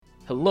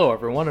Hello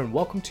everyone and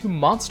welcome to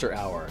Monster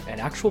Hour, an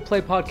actual play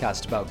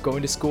podcast about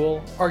going to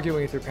school,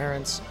 arguing with your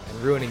parents,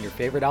 and ruining your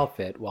favorite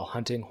outfit while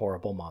hunting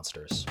horrible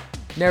monsters.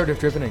 Narrative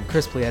driven and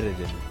crisply edited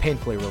with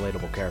painfully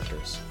relatable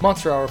characters.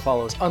 Monster Hour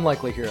follows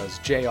unlikely heroes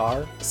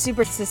JR,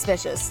 super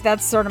suspicious.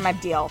 That's sort of my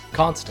deal.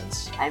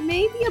 Constance, I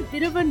may be a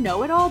bit of a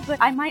know-it-all, but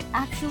I might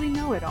actually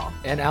know it all.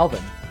 and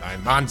Alvin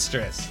I'm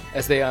monstrous.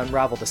 as they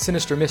unravel the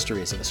sinister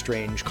mysteries of a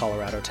strange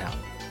Colorado town.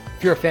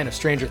 If you're a fan of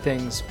Stranger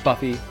Things,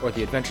 Buffy, or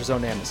The Adventure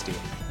Zone Amnesty,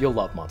 you'll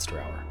love Monster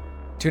Hour.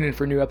 Tune in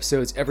for new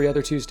episodes every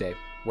other Tuesday,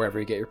 wherever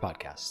you get your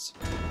podcasts.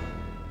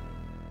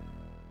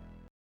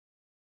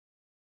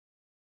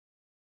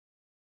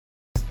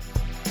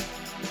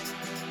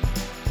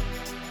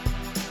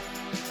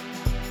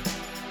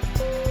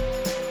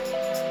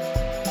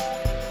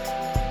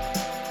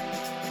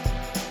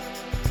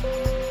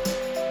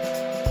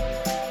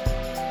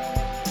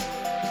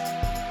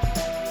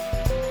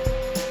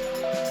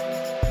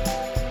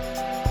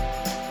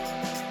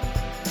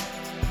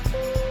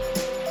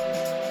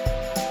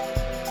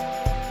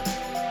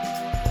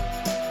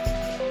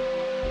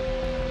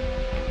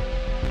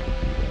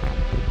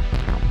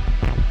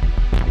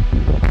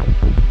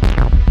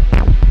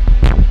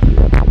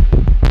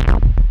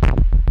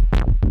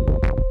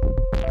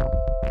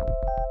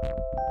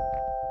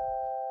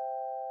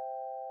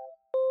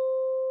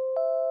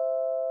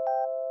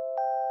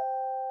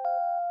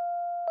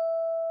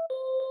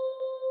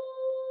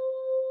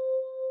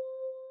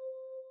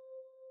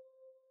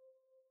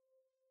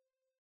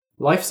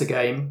 Life's a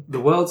game, the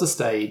world's a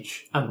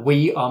stage, and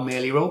we are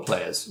merely role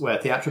players, where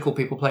theatrical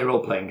people play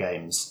role-playing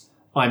games.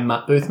 I'm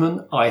Matt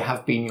Boothman, I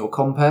have been your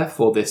compere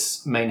for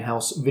this Main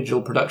House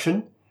Vigil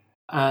production,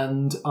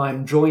 and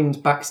I'm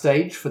joined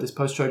backstage for this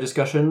post-show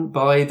discussion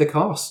by the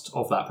cast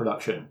of that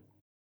production.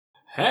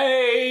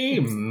 Hey,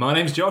 my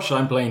name's Josh.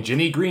 I'm playing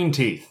Ginny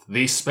Greenteeth,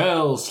 the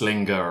Spell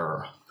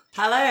Slinger.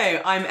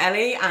 Hello, I'm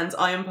Ellie, and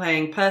I am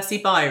playing Percy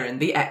Byron,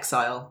 the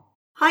Exile.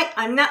 Hi,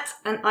 I'm Nat,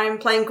 and I'm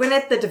playing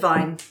Gwynedd the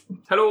Divine.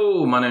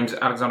 Hello, my name's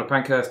Alexander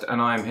Pankhurst,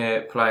 and I'm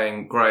here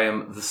playing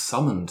Graham the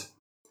Summoned.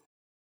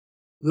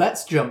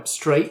 Let's jump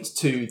straight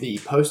to the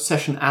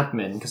post-session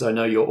admin, because I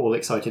know you're all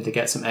excited to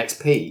get some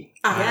XP.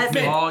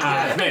 Admin. Oh,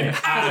 yeah. Admin.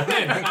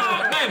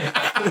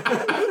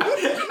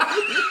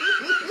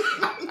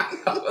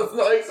 I was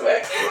not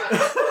expecting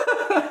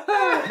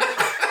that.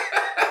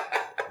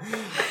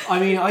 I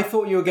mean, I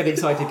thought you were getting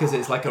excited because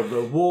it's like a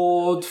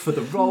reward for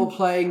the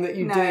role-playing that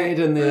you did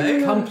and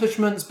the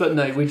accomplishments, but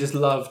no, we just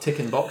love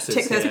ticking boxes.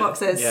 Tick those here.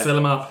 boxes. Yeah. Fill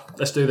them up.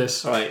 Let's do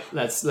this. All right,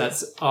 let's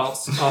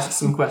ask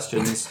some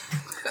questions.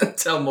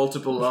 Tell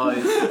multiple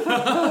lies.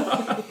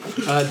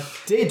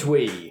 Did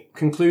we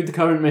conclude the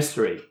current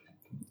mystery?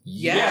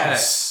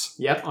 Yes.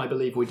 Yep, I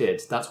believe we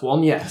did. That's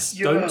one yes.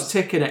 Don't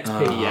tick an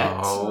XP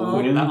yet.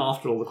 We do that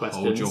after all the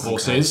questions. Hold your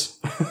horses.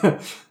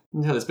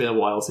 It's been a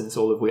while since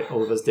all of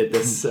us did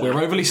this. We're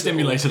overly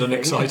stimulated and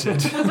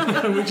excited.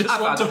 We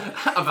just want to...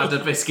 I've had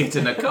a biscuit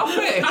and a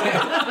coffee.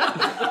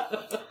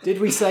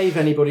 Did we save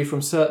anybody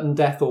from certain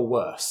death or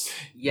worse?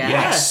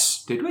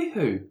 Yes. Did we?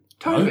 Who?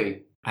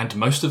 Toby. And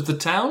most of the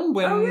town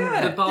when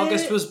the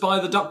Barghest was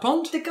by the duck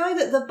pond? The guy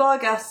that the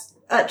Barghast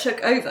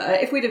took over,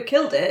 if we'd have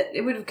killed it,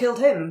 it would have killed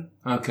him.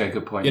 Okay,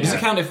 good point. Yeah, does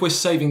it count if we're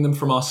saving them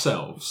from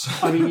ourselves?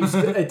 I mean,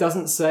 it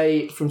doesn't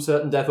say from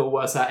certain death or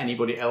worse at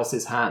anybody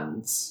else's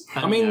hands.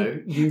 And, I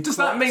mean, Does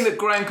that mean that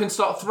Graham can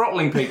start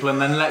throttling people and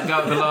then let go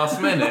at the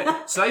last minute?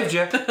 Saved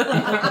you.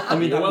 I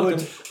mean,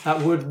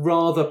 that would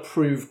rather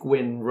prove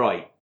Gwyn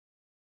right.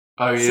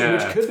 Oh, yeah.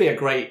 Which could be a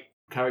great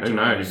character. Who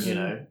knows? You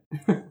know.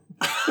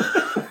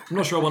 I'm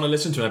not sure I want to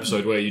listen to an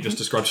episode where you just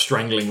describe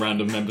strangling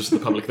random members of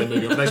the public, then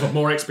moving on. They want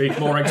more XP,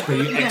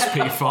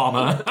 XP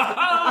farmer.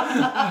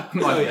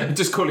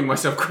 Just calling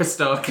myself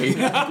Christarchy.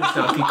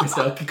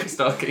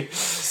 Christarchy.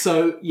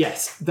 So,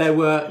 yes, there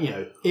were,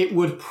 it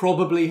would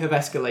probably have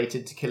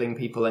escalated to killing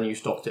people and you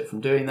stopped it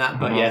from doing that.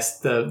 But yes,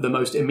 the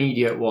most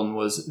immediate one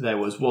was there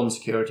was one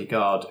security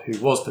guard who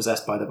was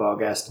possessed by the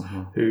Barghest,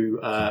 who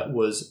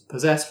was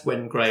possessed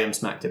when Graham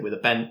smacked it with a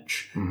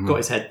bench, got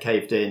his head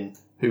caved in,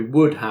 who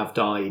would have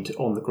died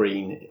on the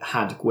green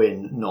had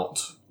Gwyn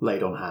not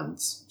laid on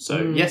hands.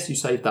 So, yes, you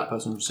saved that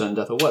person from certain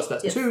death or worse.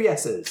 That's 2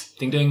 yeses.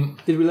 Ding ding.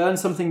 Did we learn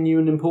something new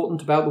and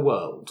important about the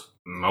world?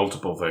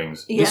 Multiple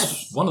things. This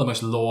was one of the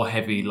most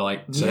lore-heavy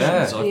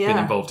sessions I've been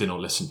involved in or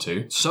listened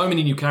to. So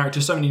many new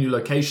characters, so many new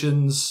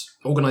locations,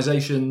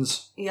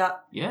 organisations. Yeah.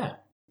 Yeah.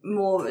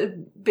 More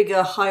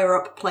bigger, higher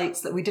up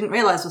plates that we didn't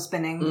realise were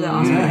spinning that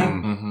are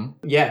spinning.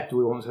 Yeah, do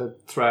we want to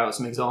throw out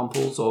some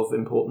examples of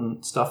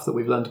important stuff that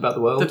we've learned about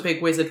the world? The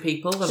big wizard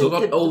people have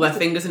got all their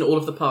fingers in all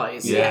of the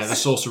pies. Yeah, the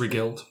Sorcery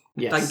Guild.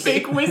 Yes. Thank you.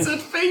 Big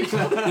wizard people.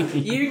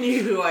 You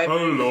knew who I was.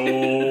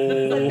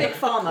 Hello. Big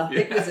farmer,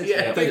 big wizard.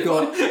 Yeah, They've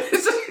got...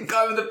 Is it a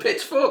guy with a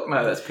pitchfork?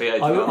 No, that's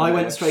PH. I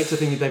went straight to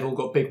thinking they've all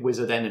got big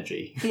wizard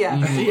energy. Yeah.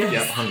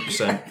 Yep,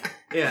 100%.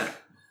 Yeah.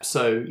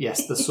 So,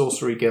 yes, the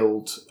Sorcery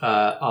Guild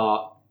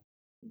are...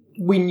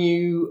 We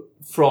knew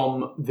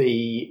from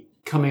the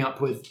coming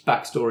up with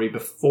backstory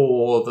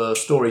before the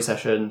story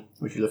session,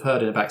 which you'll have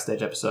heard in a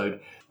backstage episode,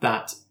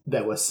 that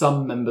there were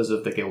some members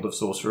of the Guild of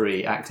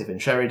Sorcery active in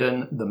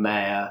Sheridan, the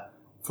mayor,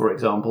 for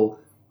example,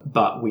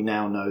 but we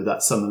now know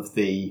that some of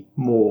the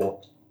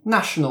more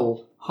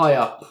national,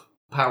 high-up,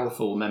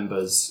 powerful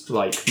members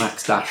like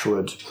Max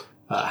Dashwood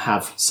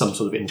have some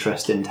sort of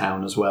interest in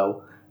town as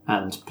well,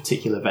 and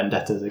particular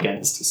vendettas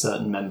against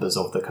certain members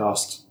of the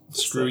cast.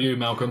 Screw you,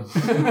 Malcolm.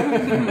 But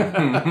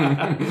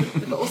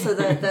also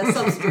they're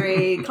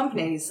subsidiary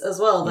companies as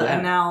well that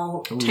are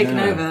now taken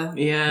over.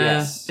 Yeah,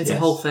 it's a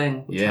whole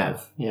thing.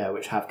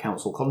 Which have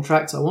council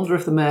contracts. I wonder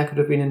if the mayor could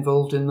have been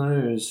involved in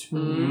those.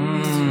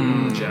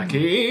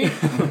 Jackie.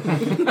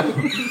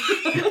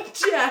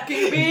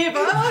 Jackie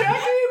Beaver!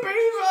 Jackie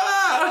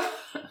Beaver!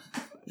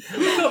 I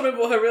can't remember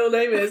what her real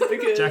name is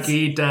because...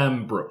 Jackie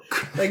Dambrook.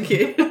 Thank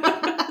you.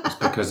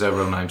 Because her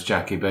real name's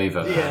Jackie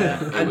Beaver.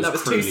 Yeah, and that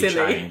was too crudely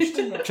silly.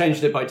 changed.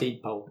 Changed it by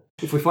deed poll.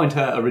 If we find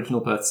her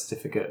original birth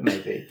certificate,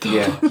 maybe.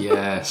 Yeah,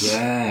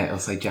 it'll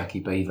say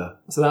Jackie Beaver.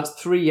 So that's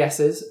 3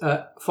 yeses.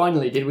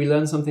 Finally, did we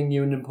learn something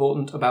new and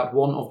important about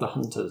one of the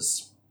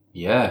hunters?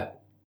 Yeah.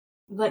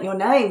 Learn your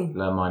name.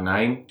 Learn my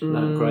name.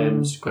 No,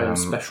 Graham's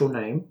special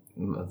name.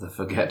 The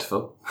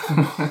Forgetful.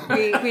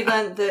 We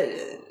learned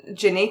that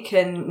Ginny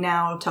can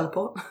now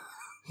teleport.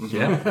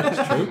 Yeah,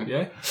 that's true.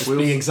 Yeah,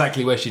 being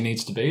exactly where she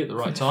needs to be at the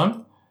right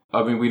time.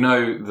 I mean, we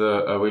know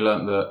that we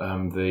learnt that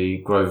the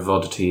Grove of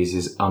Oddities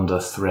is under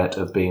threat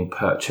of being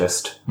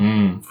purchased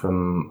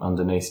from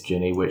underneath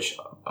Ginny, which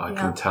I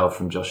can tell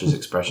from Josh's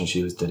expression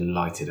she was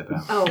delighted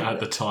about. Oh, At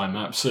the time,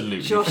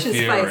 absolutely Josh's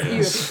furious. face, he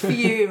was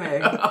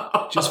fuming.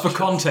 Just for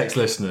context,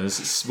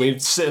 listeners,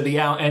 we'd sit at the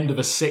end of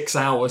a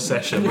 6-hour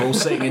session. We're all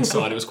sitting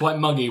inside. It was quite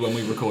muggy when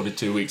we recorded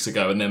 2 weeks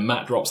ago, and then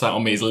Matt drops that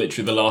on me as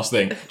literally the last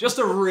thing, just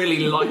to really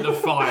light the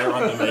fire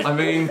under me. I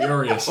mean,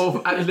 furious.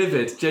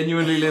 Livid,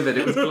 genuinely livid.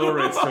 It was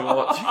glorious to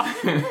watch.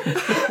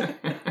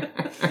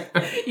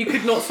 You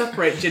could not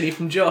separate Ginny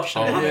from Josh.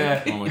 Oh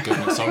my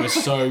goodness! I was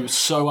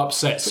so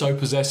upset, so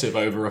possessive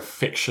over a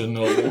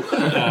fictional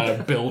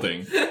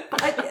building.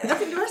 I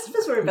think the rest of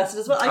us were invested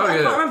as well. I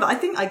can't remember. I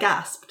think I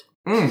gasped.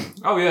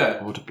 Oh yeah,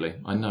 Audibly,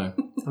 I know.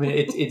 I mean,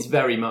 it's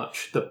very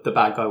much the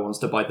bad guy wants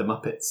to buy the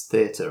Muppets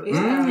theatre.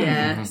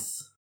 Yes.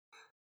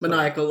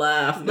 Maniacal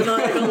laugh.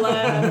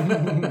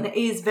 And it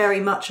is very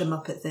much a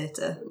Muppet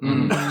theatre.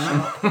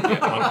 Yeah,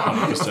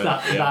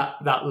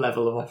 100%. That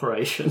level of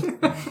operation.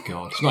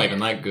 God, it's not even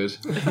that good.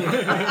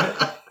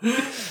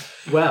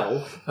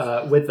 Well,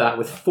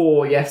 with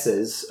 4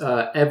 yeses,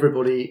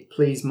 everybody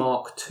please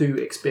mark 2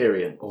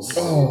 experience.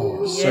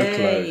 Oh, so Yay.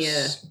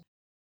 close.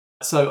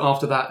 So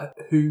after that,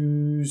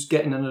 who's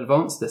getting an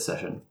advance this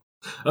session?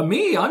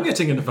 Me, I'm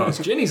getting an advance.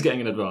 Ginny's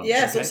getting an advance.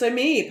 Yes, also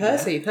me,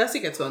 Percy. Percy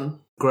gets one.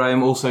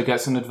 Graham also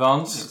gets an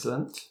advance.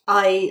 Excellent.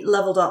 I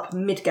leveled up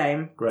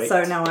mid-game, Great.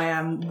 so now I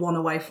am 1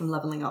 away from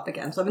leveling up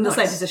again. So I'm in the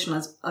same position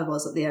as I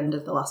was at the end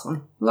of the last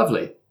one.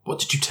 Lovely. What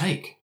did you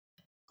take?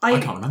 I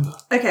can't remember.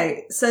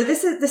 Okay, so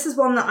this is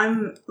one that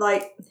I'm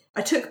like,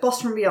 I took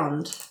Boss from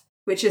Beyond,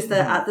 which is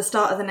that at the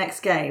start of the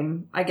next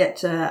game, I get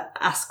to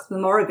ask the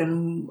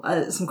Morrigan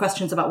some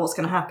questions about what's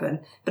going to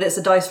happen, but it's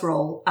a dice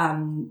roll,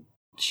 and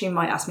she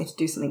might ask me to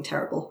do something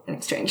terrible in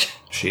exchange.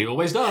 She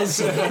always does.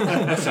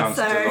 Sounds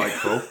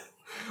delightful.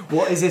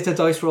 What is it, a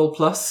dice roll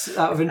plus,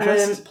 out of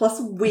interest? Plus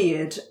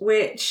weird,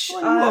 which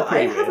Well, you are I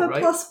pretty have weird, a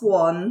right?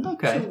 +1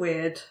 Okay. to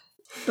weird.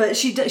 But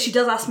she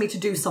does ask me to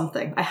do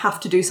something. I have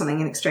to do something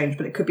in exchange,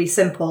 but it could be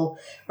simple,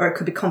 or it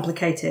could be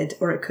complicated,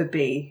 or it could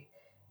be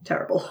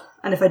terrible.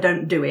 And if I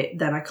don't do it,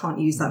 then I can't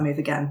use that move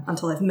again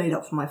until I've made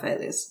up for my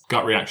failures.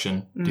 Gut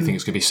reaction. Do you think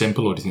it's going to be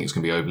simple or do you think it's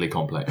going to be overly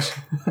complex?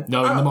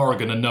 Knowing the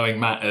Morrigan and knowing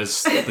Matt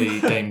as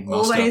the Game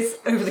Master. Always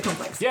overly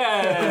complex. Yay!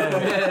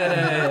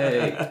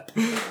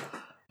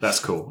 That's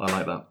cool. I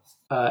like that.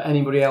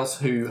 Anybody else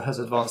who has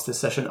advanced this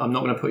session? I'm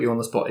not going to put you on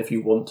the spot if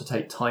you want to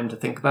take time to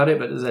think about it,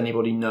 but does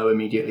anybody know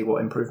immediately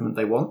what improvement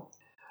they want?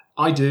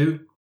 I do.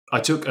 I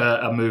took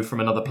a move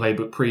from another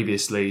playbook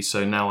previously,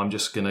 so now I'm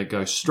just going to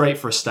go straight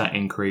for a stat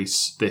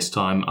increase. This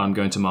time I'm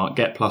going to mark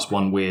get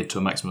 +1 weird to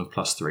a maximum of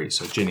 +3.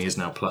 So Ginny is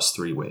now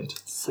 +3 weird.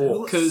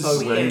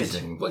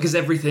 Because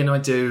everything I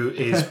do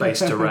is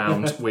based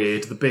around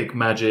weird. The big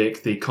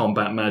magic, the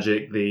combat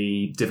magic,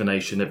 the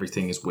divination,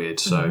 everything is weird.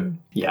 So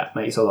Yeah,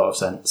 makes a lot of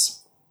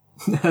sense.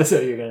 So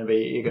you're going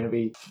to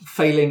be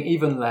failing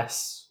even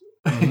less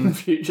in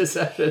future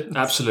sessions.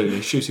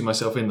 absolutely shooting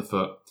myself in the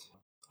foot.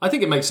 I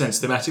think it makes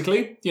sense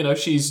thematically. You know,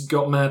 she's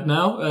got mad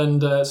now,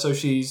 and so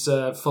she's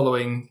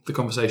following the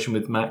conversation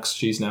with Max.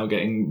 She's now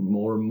getting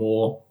more and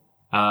more.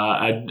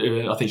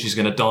 I think she's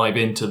going to dive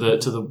into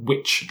the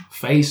witch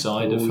fae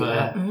side of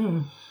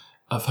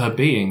her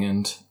being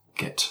and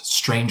get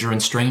stranger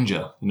and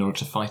stranger in order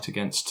to fight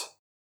against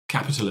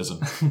capitalism.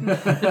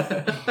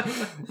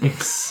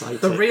 Exciting.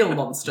 The real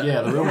monster.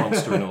 Yeah, the real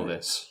monster in all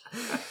this.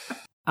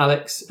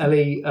 Alex,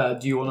 Ellie,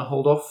 do you want to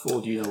hold off,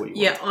 or do you know what you want?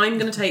 Yeah, I'm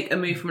going to take a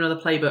move from another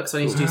playbook, so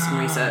I need to do some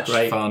research.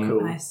 Great, Fun.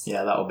 cool. Nice.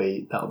 Yeah, that'll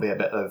be a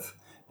bit of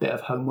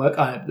homework.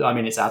 I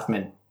mean, it's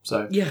admin,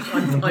 so Yeah,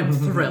 I'm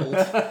thrilled.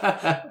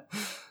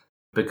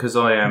 Because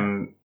I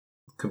am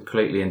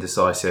completely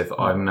indecisive.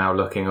 I'm now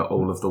looking at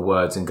all of the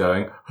words and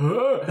going,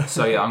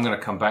 so yeah, I'm going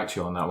to come back to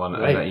you on that one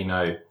and let you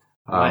know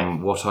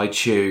what I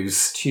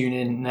choose. Tune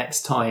in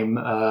next time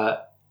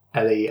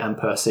Ellie and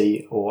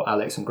Percy or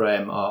Alex and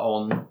Graham are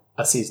on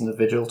a season of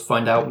Vigil to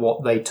find out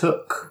what they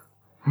took.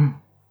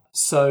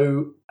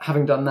 So,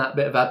 having done that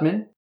bit of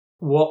admin,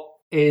 what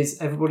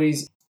is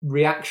everybody's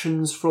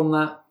reactions from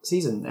that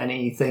season?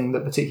 Anything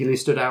that particularly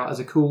stood out as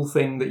a cool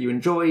thing that you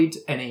enjoyed?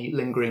 Any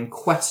lingering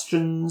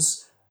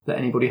questions that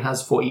anybody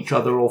has for each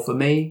other or for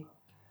me?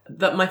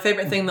 That my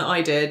favourite thing that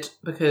I did,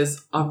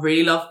 because I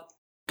really love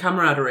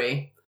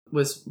camaraderie,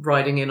 was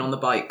riding in on the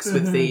bikes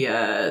with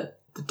the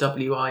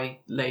WI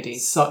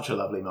ladies. Such a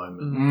lovely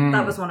moment.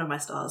 That was one of my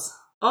stars.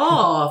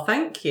 Oh,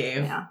 thank you.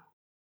 Yeah.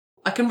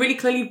 I can really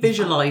clearly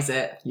visualise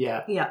it.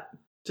 Yeah. Yeah.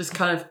 Just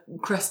kind of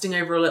cresting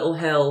over a little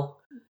hill,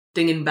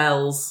 dinging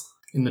bells.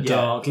 In the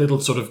dark,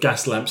 little sort of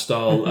gas lamp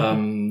style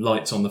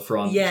lights on the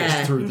front,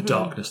 just through the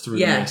darkness, through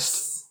the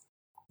mist.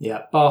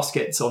 Yeah,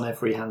 baskets on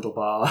every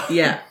handlebar.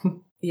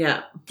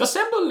 Yeah.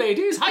 Assemble,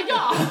 ladies! Hiya!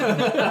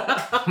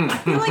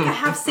 I feel like I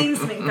have seen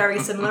something very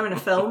similar in a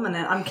film, and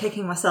I'm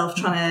kicking myself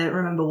trying to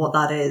remember what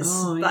that is.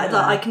 But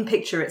I can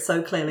picture it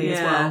so clearly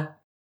as well.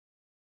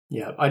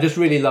 Yeah, I just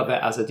really love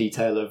it as a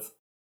detail of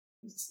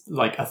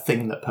like a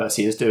thing that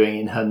Percy is doing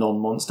in her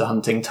non-monster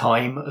hunting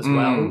time as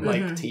well,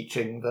 like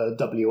teaching the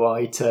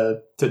WI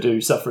to do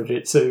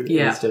suffragitsu.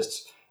 It's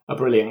just a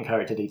brilliant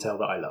character detail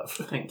that I love.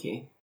 Thank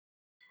you.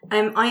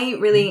 I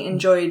really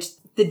enjoyed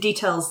the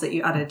details that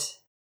you added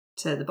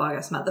to the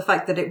biogas map. The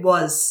fact that it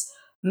was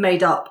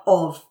made up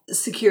of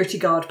security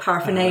guard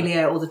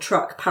paraphernalia or the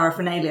truck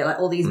paraphernalia, like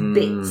all these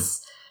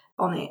bits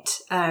on it,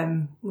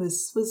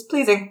 was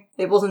pleasing.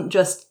 It wasn't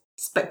just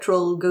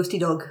spectral ghosty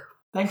dog.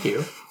 Thank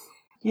you.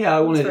 Yeah,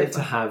 I wanted it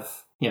to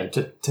have,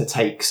 to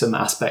take some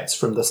aspects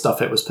from the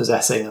stuff it was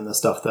possessing and the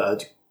stuff that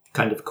had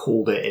kind of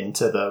called it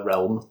into the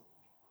realm.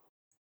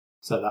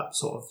 So that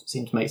sort of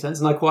seemed to make sense.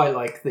 And I quite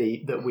like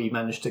that we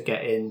managed to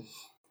get in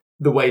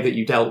the way that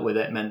you dealt with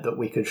it meant that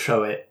we could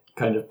show it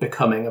kind of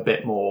becoming a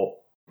bit more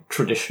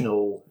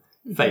traditional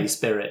Fae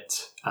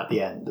spirit at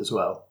the end as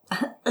well.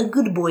 A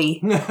good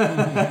boy.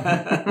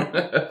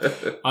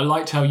 I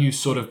liked how you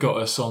sort of got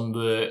us on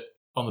the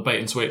bait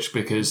and switch,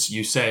 because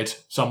you said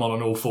someone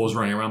on all fours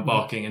running around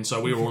barking, and so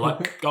we were all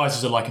like, guys,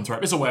 there's a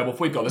lycanthrope, it's a werewolf,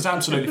 we've got this,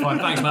 absolutely fine,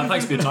 thanks man,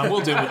 thanks for your time,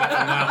 we'll deal with it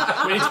from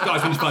now. We need to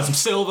find some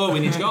silver,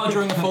 we need to go out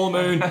during the full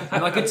moon.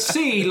 And I could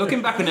see,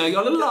 looking back now,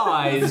 your little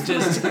eyes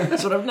just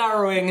sort of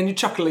narrowing and you're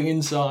chuckling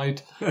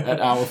inside at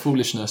our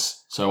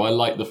foolishness. So I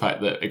like the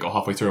fact that it got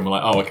halfway through and we're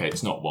like, oh, okay,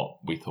 it's not what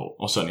we thought,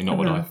 or certainly not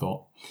what I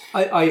thought.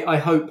 I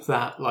hope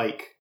that,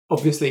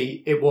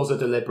 obviously it was a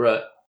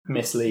deliberate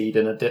mislead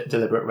and a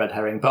deliberate red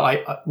herring,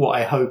 but what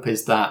I hope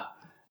is that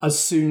as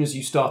soon as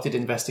you started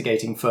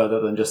investigating further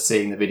than just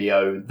seeing the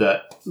video,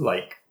 that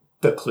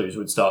the clues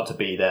would start to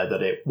be there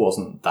that it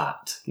wasn't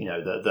that,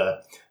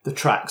 the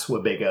tracks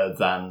were bigger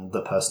than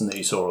the person that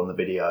you saw on the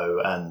video,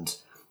 and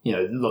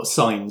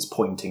signs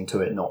pointing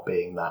to it not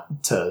being that,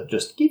 to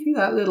just give you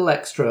that little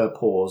extra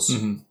pause.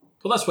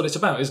 Well, that's what it's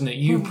about, isn't it?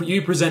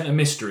 You present a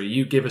mystery,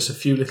 you give us a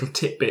few little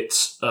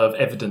tidbits of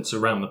evidence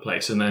around the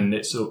place, and then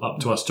it's up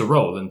to us to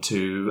roll and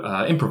to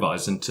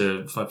improvise and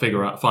to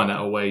find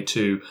out a way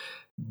to,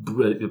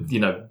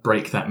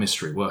 break that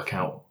mystery, work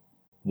out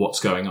what's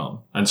going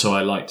on. And so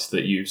I liked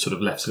that you sort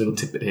of left a little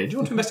tidbit here. Do you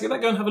want to investigate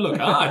that? Go and have a look.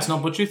 It's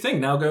not what you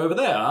think. Now go over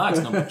there. It's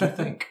not what you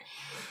think.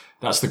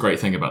 That's the great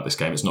thing about this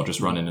game. It's not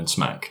just run in and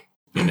smack.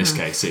 In this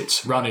case,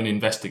 it's run in,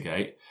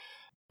 investigate,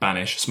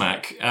 banish,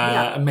 smack,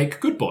 and make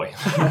good boy.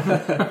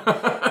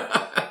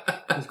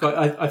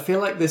 I feel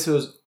like this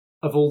was,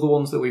 of all the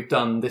ones that we've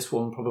done, this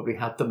one probably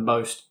had the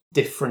most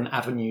different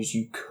avenues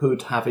you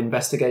could have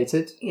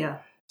investigated. Yeah.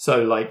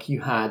 So,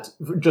 you had,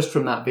 just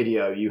from that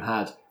video, you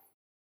had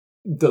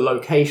the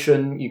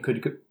location,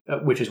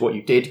 which is what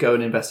you did go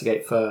and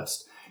investigate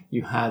first.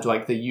 You had,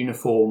 the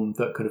uniform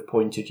that could have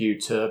pointed you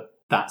to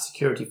that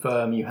security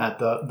firm. You had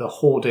the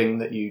hoarding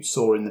that you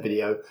saw in the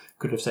video,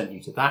 could have sent you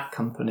to that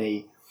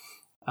company.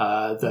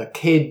 The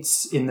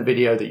kids in the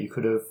video that you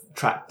could have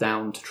tracked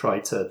down to try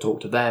to talk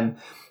to them.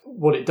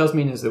 What it does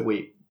mean is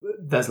that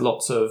there's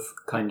lots of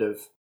kind of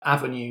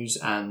avenues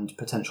and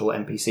potential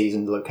NPCs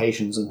and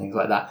locations and things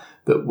like that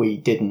we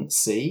didn't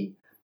see.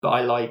 But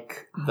I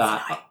like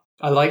that.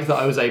 I like that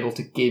I was able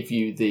to give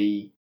you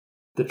the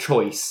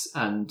choice,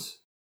 and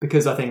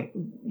because I think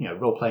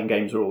role-playing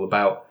games are all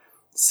about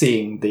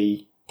seeing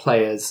the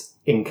players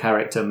in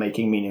character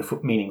making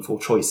meaningful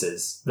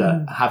choices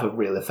that have a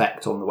real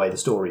effect on the way the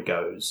story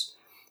goes.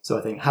 So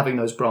I think having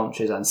those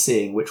branches and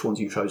seeing which ones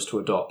you chose to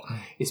adopt,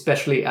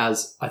 especially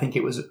as I think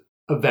it was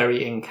a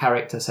very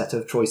in-character set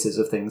of choices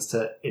of things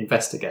to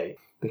investigate,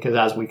 because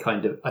as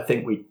I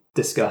think we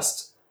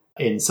discussed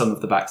in some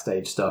of the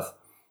backstage stuff,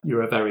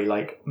 you're a very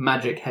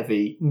magic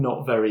heavy,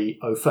 not very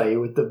au fait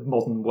with the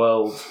modern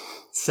world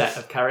set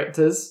of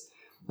characters.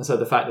 And so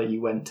the fact that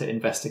you went to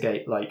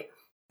investigate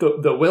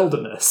the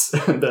wilderness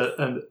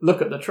and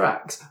look at the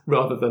tracks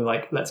rather than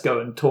like, let's go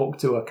and talk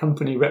to a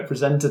company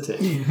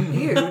representative.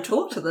 You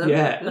talk to them.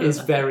 Yeah, is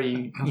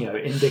very,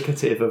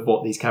 indicative of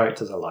what these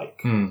characters are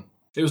like.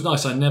 It was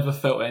nice. I never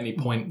felt at any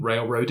point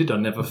railroaded. I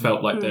never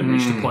felt like they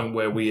reached a point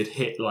where we had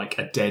hit like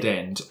a dead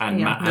end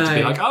and Matt had to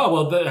be like, oh,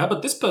 well, how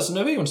about this person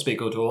over here you want to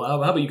speak? Or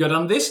how about you go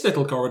down this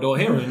little corridor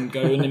here and go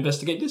and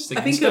investigate this thing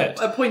I think instead?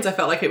 at points I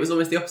felt like it was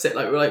almost the opposite.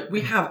 Like, we're like,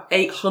 we have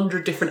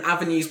 800 different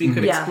avenues we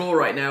could explore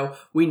right now.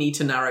 We need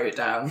to narrow it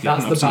down.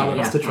 That's the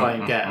balance to try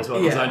and get as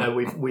well. Because I know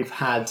we've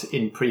had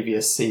in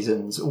previous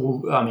seasons,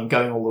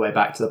 going all the way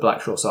back to the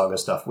Blackshore Saga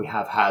stuff, we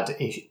have had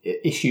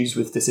issues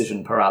with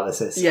decision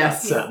paralysis at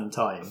certain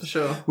times. For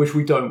sure. Which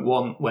we don't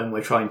want when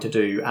we're trying to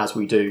do, as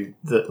we do,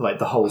 the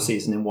whole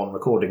season in one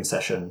recording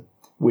session.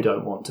 We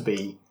don't want to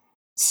be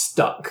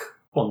stuck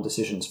on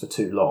decisions for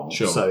too long.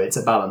 Sure. So it's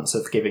a balance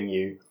of giving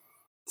you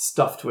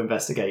stuff to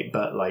investigate,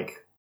 but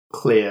like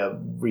clear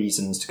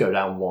reasons to go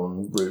down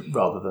one route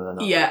rather than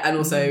another. Yeah, and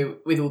also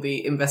with all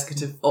the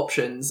investigative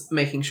options,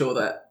 making sure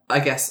that, I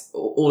guess,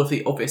 all of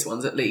the obvious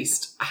ones at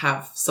least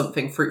have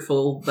something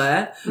fruitful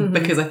there.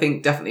 Because I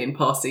think definitely in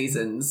past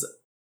seasons,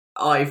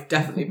 I've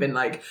definitely been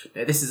like,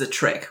 no, this is a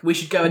trick. We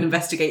should go and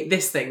investigate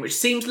this thing, which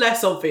seems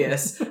less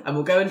obvious, and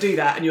we'll go and do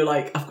that. And you're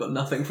like, I've got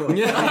nothing for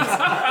you.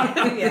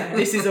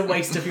 This is a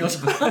waste of your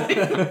time.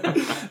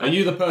 Are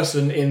you the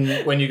person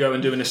when you go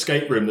and do an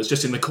escape room that's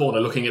just in the corner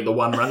looking at the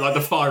one, like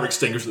the fire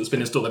extinguisher that's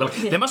been installed? They're like,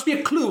 there must be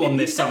a clue on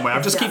this somewhere.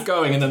 I'll just keep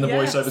going. And then the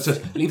voiceover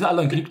says, leave that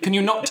alone. Can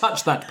you not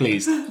touch that,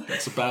 please?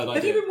 That's a bad idea.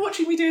 Have you been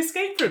watching me do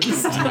escape rooms?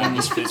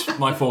 It's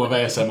my form of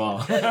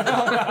ASMR.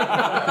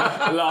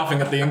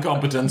 Laughing at the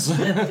incompetence.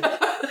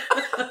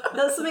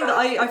 That's something that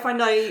I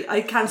find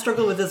I can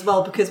struggle with as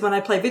well, because when I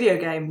play video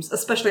games,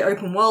 especially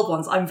open world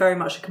ones, I'm very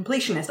much a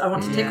completionist. I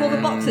want to tick all the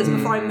boxes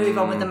before I move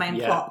on with the main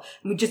plot.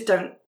 And we just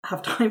don't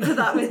have time for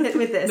that with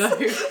this.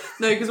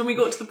 No, because when we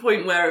got to the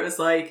point where it was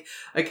like,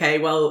 okay,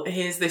 well,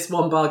 here's this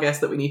one bar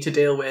guest that we need to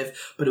deal with,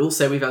 but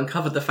also we've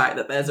uncovered the fact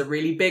that there's a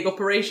really big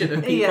operation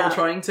of people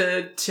trying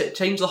to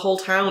change the whole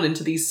town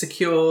into these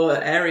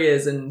secure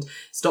areas and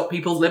stop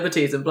people's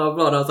liberties and blah,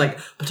 blah. And I was like,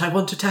 but I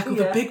want to tackle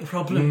the big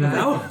problem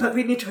now. But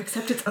we need to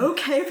accept it's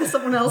okay for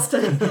someone else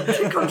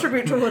to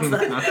contribute towards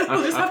that.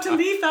 We'll just have to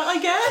leave that, I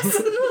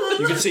guess.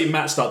 You could see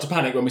Matt start to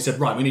panic when we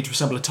said, right, we need to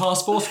assemble a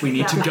task force, we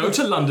need to go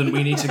to London,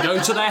 we need to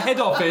go to their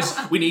head office,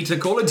 we need to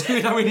call a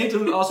dude, we need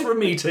to ask for a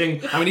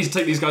meeting, and we need to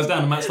take these guys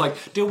down. And Matt's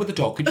like, deal with the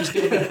dog. Could you just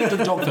deal with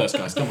the dog first,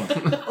 guys? Come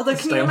on. Although,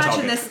 can you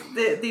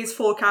imagine these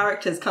four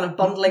characters kind of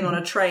bundling on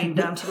a train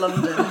down to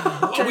London,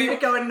 trying to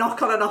go and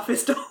knock on an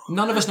office door?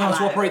 None of us know how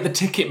to operate the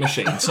ticket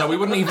machine, so we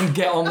wouldn't even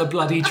get on the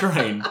bloody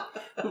train.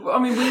 I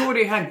mean, we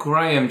already had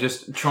Graham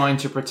just trying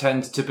to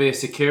pretend to be a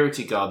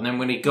security guard, and then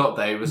when he got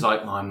there, he was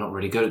like, I'm not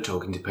really good at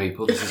talking to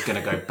people, this is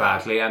going to go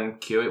badly,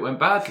 and cue, it went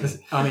badly.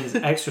 I mean, there's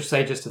extra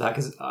stages to that,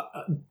 because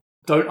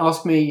don't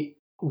ask me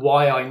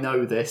why I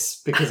know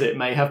this, because it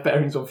may have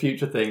bearings on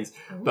future things,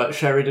 but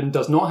Sheridan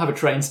does not have a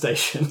train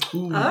station. Its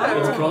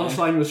branch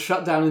line was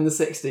shut down in the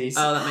 60s.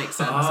 Oh, that makes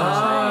sense,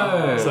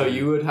 actually. So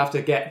you would have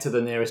to get to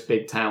the nearest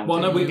big town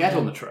to get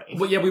on the train.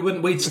 Well, yeah,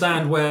 we'd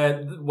stand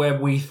where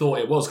we thought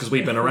it was, because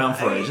we'd been around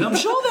for ages. I'm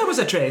sure there was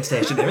a train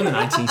station there in the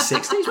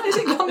 1960s. Where's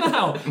it gone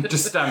now?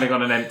 Just standing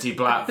on an empty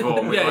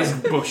platform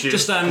with bushes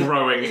just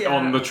growing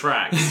on the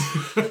tracks.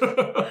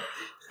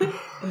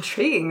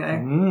 Intriguing,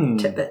 though.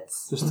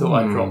 Tidbits. Just thought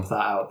I'd drop that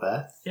out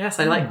there. Yes,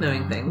 I like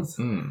knowing things.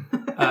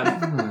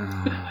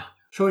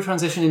 Shall we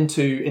transition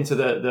into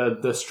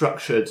the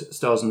structured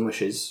Stars and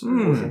Wishes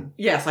portion?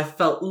 Yes, I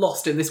felt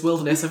lost in this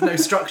wilderness of no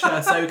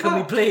structure, so can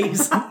we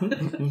please?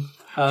 You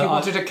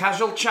wanted a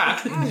casual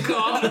chat?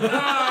 God!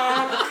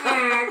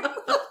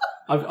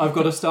 I've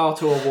got a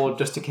starter award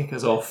just to kick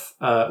us off,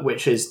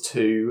 which is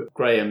to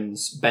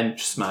Graham's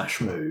bench smash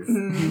move.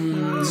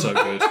 So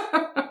good.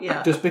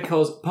 Yeah. Just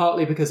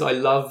partly because I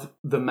love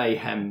the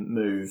mayhem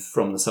move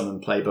from the Summon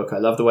playbook. I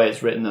love the way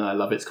it's written and I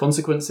love its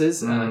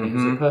consequences. And I think it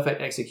was a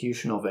perfect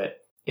execution of it,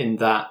 in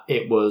that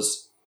it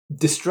was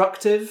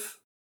destructive,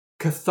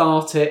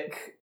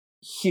 cathartic,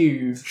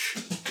 huge,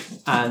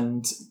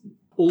 and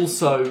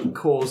also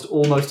caused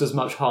almost as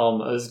much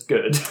harm as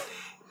good.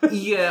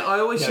 Yeah,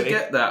 I always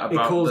forget that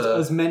about it caused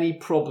as many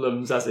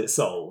problems as it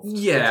solved.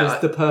 Yeah. Which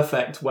is the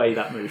perfect way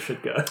that move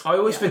should go. I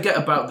always forget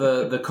about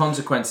the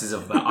consequences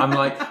of that. I'm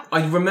like,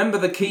 I remember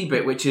the key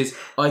bit, which is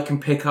I can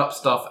pick up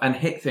stuff and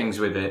hit things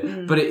with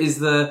it, but it is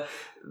the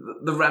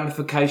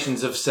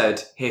ramifications of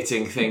said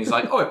hitting things,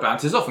 like, oh, it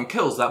bounces off and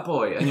kills that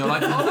boy, and you're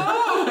like, oh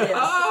no,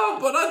 oh,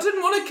 but I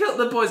didn't want to kill,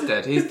 the boy's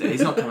dead,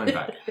 he's not coming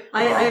back.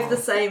 I have the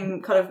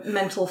same kind of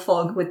mental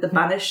fog with the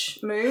banish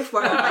move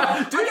where I'm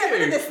like, I'll get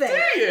rid of this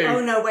thing. Do you?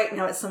 Oh no, wait,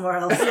 no, it's somewhere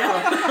else. Do you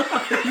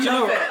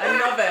know what? I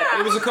love it.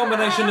 It was a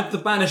combination of the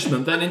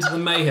banishment, then into the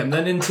mayhem,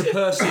 then into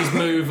Percy's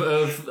move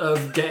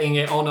of getting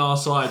it on our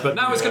side. But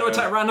now it's going to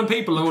attack random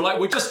people, and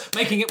we're just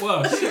making it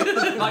worse.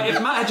 Like,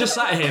 if Matt had just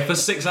sat here for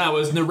 6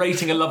 hours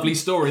narrating a lovely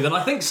story, then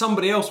I think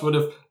somebody else would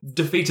have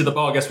defeated the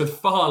Barghest with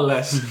far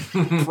less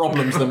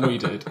problems than we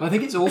did. I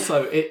think it's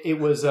also it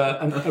was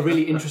a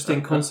really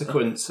interesting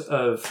consequence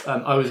of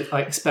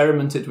I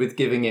experimented with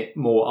giving it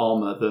more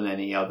armor than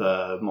any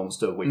other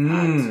monster we've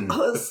had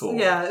before.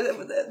 Yeah,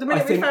 the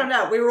minute we found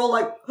out, we were all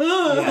like,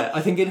 Yeah,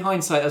 I think in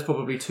hindsight that's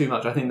probably too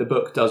much. I think the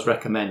book does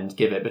recommend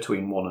give it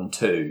between 1 and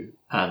 2,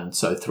 and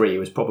so 3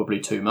 was probably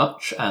too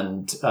much,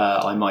 and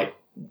I might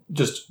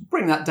just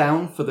bring that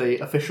down for the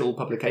official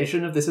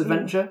publication of this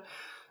adventure.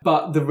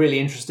 But the really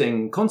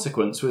interesting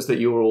consequence was that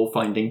you were all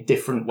finding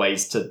different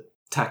ways to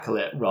tackle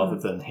it rather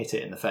than hit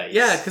it in the face.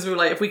 Yeah, because we were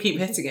like, if we keep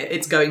hitting it,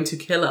 it's going to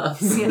kill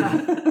us.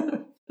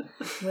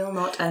 will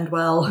not end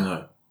well.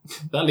 No.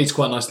 That leads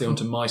quite nicely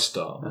onto my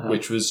star,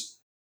 which was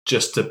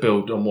just to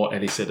build on what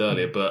Ellie said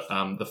earlier, but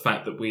the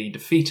fact that we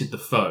defeated the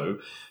foe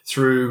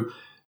through,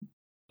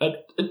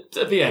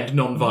 at the end,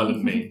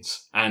 non-violent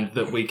means, and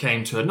that we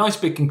came to a nice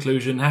big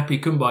conclusion, happy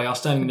kumbaya,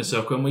 standing in a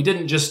circle, and we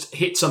didn't just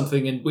hit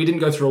something, and we didn't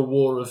go through a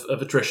war of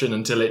attrition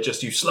until it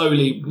just, you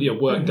slowly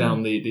work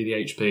down the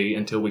HP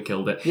until we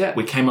killed it. Yeah.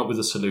 We came up with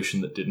a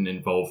solution that didn't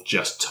involve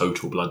just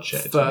total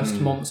bloodshed.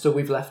 First monster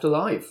we've left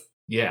alive.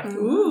 Yeah.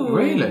 Ooh.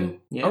 Really?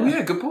 Yeah. Oh,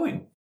 yeah, good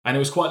point. And it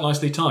was quite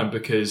nicely timed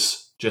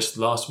because just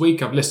last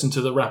week I've listened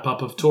to the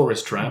wrap-up of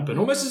Tourist Trap, and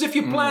almost as if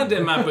you planned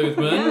it, Matt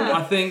Boothman,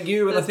 I think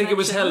you and I think it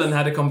was Helen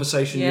had a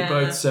conversation. Yeah. You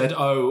both said,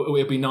 oh, it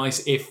would be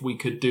nice if we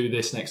could do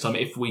this next time,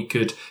 if we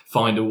could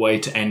find a way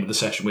to end the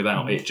session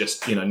without it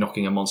just,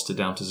 knocking a monster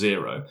down to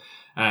 0.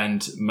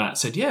 And Matt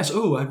said, yes,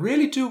 I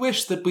really do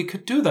wish that we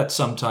could do that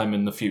sometime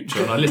in the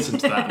future. And I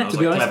listened to that and I was To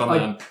be like, honest, clever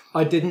man.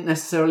 I didn't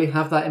necessarily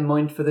have that in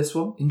mind for this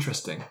one.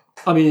 Interesting.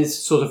 I mean, it's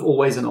sort of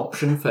always an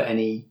option for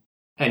any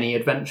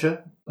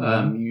adventure.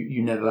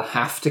 You never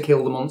have to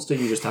kill the monster.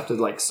 You just have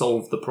to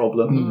solve the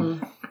problem.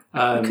 We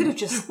could have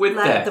just With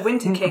let death. the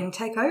Winter King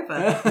take over.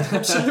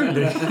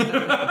 Absolutely.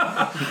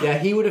 Yeah,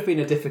 he would have been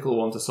a difficult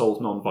one to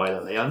solve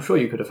non-violently. I'm sure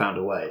you could have found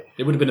a way.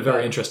 It would have been a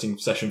very interesting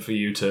session for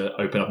you to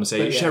open up and say,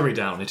 But yeah. Sherry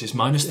down, it is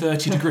minus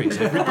 30 degrees.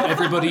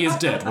 Everybody is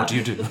dead. What do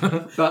you do?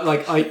 But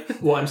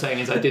what I'm saying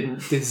is I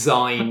didn't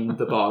design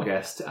the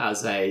Barghest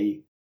as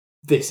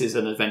this is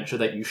an adventure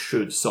that you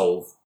should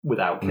solve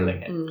without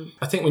killing it.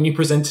 I think when you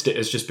presented it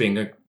as just being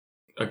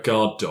a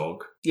guard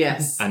dog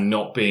Yes. and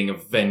not being a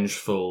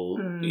vengeful,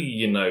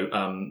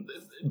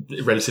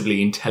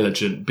 relatively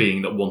intelligent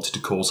being that wanted to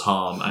cause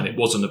harm, and it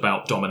wasn't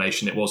about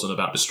domination, it wasn't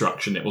about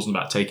destruction, it wasn't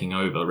about taking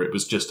over, it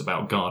was just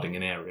about guarding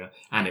an area,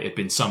 and it had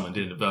been summoned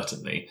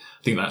inadvertently.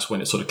 I think that's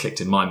when it sort of clicked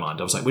in my mind.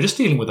 I was like, we're just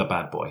dealing with a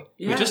bad boy.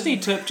 We Yeah. just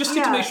need to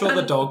make sure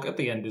the dog at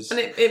the end is... And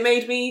it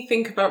made me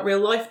think about real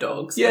life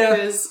dogs. Yeah.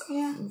 Because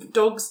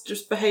dogs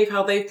just behave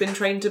how they've been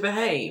trained to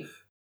behave.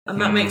 And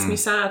that makes me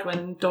sad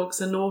when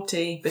dogs are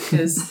naughty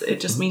because it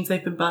just means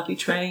they've been badly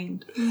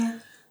trained. Yeah.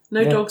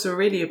 No dogs are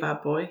really a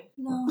bad boy.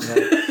 No.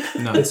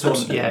 No, This one,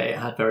 absolutely. it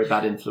had very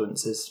bad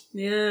influences.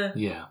 Yeah.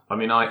 Yeah. I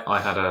mean, I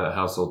had a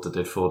household that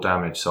did 4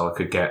 damage, so I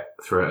could get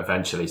through it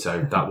eventually.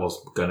 So that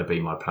was going to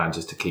be my plan,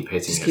 just to keep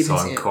hitting Just it. keep So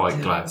hitting I'm it, quite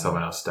yeah. glad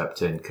someone else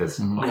stepped in because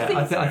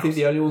I think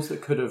the only ones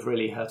that could have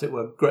really hurt it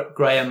were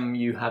Graham.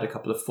 You had a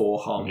couple of 4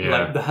 harm.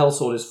 Yeah. The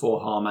Hellsword is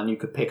 4 harm, and you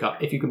could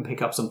if you can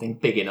pick up something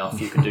big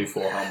enough, you can do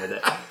 4 harm with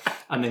it.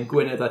 And then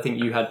Gwynedd, I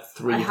think you had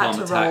 3 I had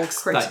harm to roll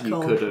attacks that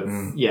you critical. could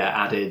have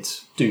added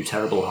do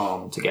terrible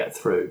harm to get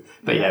through.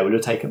 But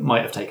it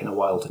might have taken a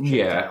while to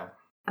chip down.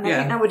 And I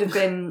think that would have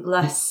been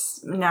less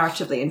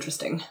narratively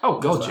interesting. oh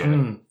god,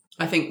 yeah.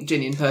 I think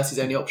Ginny and Percy's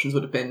only options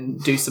would have been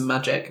do some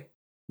magic.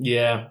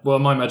 Yeah, well,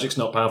 my magic's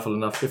not powerful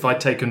enough. If I'd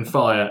taken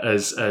fire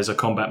as a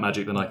combat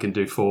magic, then I can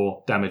do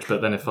 4 damage.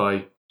 But then if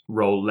I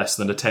roll less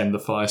than a 10, the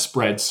fire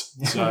spreads.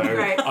 So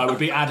Right. I would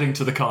be adding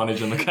to the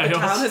carnage and the Town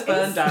chaos. has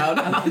burned down.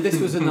 And this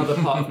was another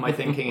part of my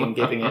thinking in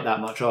giving it that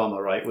much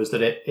armor, right? Was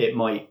that it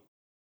might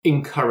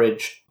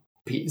encourage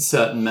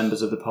certain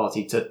members of the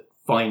party to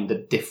find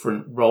a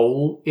different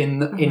role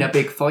in a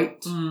big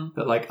fight.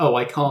 That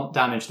I can't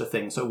damage the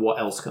thing, so what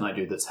else can I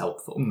do that's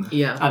helpful?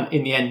 Yeah. And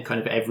in the end,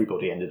 kind of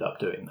everybody ended up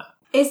doing that.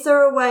 Is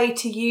there a way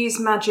to use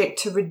magic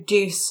to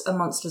reduce a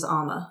monster's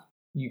armour?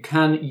 You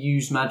can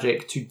use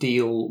magic to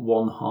deal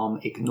 1 harm,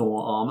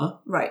 ignore armor.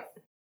 Right.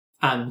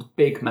 And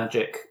big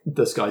magic,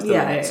 the sky's the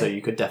Yeah, limit, yeah. so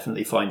you could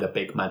definitely find a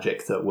big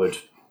magic that would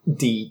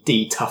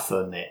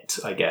de-toughen it,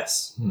 I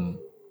guess.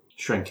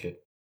 Shrink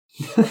it.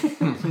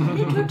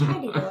 Little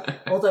tiny bit.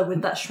 Although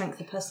would that shrink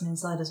the person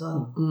inside as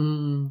well?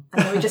 And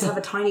then we just have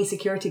a tiny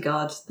security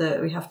guard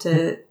that we have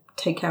to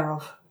take care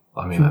of.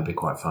 I mean, that'd be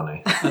quite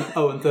funny. And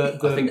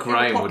I think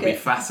Graham would be pocket.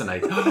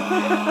 fascinated.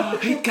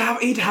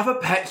 He'd have a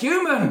pet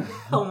human.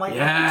 Oh my god.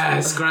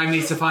 Yes, Graham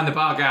needs to find the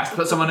Barghest,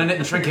 put someone in it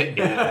and shrink it.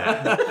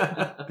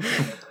 Yeah.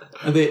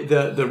 And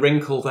the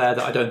wrinkle there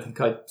that I don't think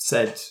I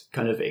said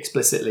kind of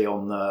explicitly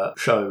on the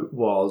show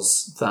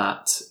was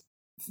that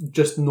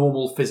just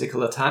normal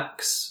physical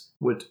attacks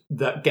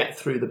that get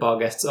through the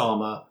Barghest's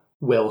armour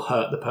will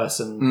hurt the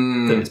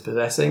person that is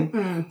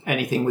possessing.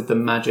 Anything with the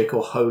magic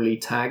or holy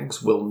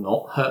tags will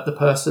not hurt the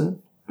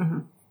person.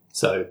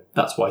 So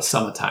that's why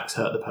some attacks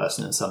hurt the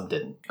person and some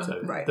didn't.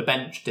 So the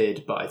bench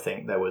did, but I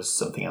think there was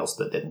something else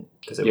that didn't.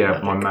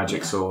 My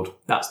magic sword.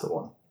 That's the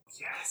one.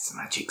 Yes,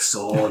 magic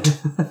sword.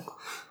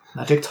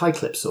 Magic tie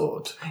clip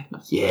sword.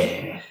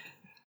 Yeah.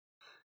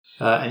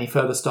 Any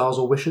further stars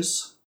or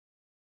wishes?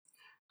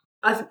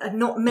 I've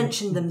not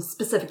mentioned them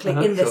specifically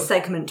in this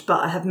segment,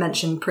 but I have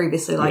mentioned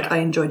previously, I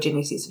enjoyed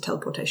Ginny's use of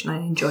teleportation. I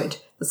enjoyed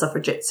the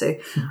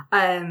suffragitsu.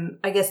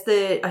 I guess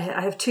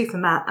I have two for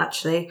Matt,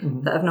 actually,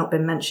 that have not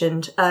been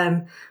mentioned.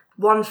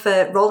 One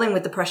for rolling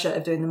with the pressure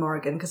of doing the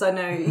Morrigan, because I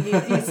know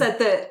you said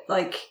that,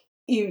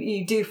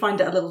 you do find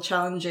it a little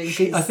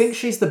challenging. I think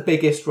she's the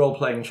biggest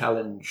role-playing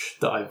challenge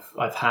that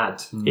I've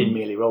had in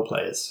Merely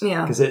Roleplayers.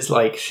 Yeah. Because it's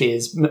she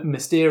is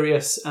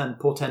mysterious and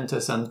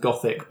portentous and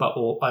gothic, but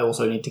I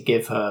also need to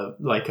give her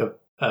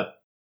a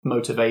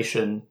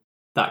motivation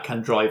that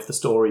can drive the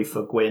story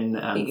for Gwyn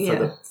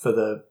and for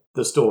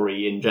the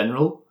story in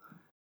general.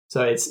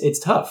 So it's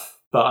tough,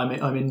 but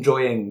I'm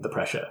enjoying the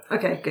pressure.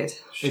 Okay, good.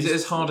 Is it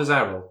as hard as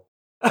Errol?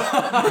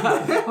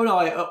 Oh no,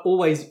 I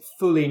always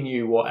fully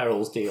knew what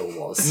Errol's deal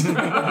was.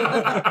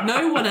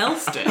 No one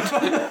else did.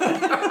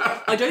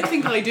 I don't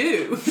think I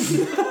do.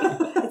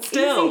 It's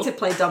Still. easy to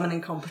play dumb and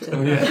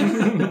incompetent.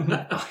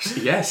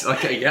 Yes, I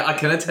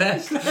can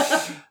attest.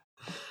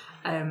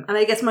 And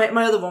I guess my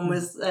other one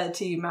was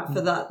to you, Matt,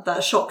 for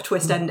that shock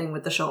twist ending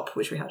with the shop,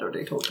 which we had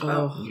already talked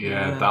about.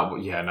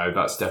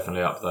 That's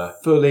definitely up there.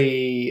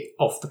 Fully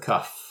off the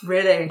cuff.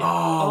 Really?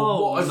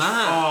 Oh, man.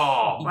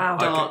 Wow.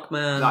 Dark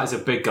man. That is a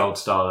big gold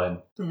star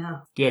then. Yeah.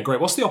 Yeah, great.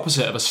 What's the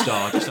opposite of a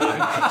star? Just out of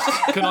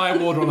interest? Can I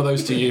award one of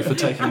those to you for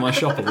taking my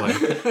shop away?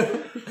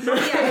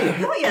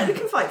 Not yet. We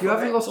can fight. You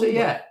haven't lost it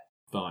yet.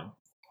 Fine.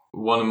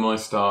 One of my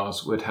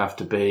stars would have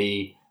to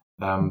be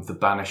the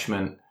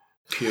banishment,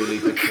 purely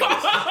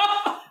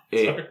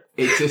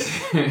because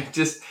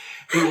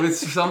it was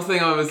something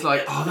I was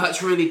like, oh,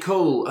 that's really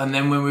cool. And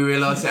then when we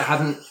realised it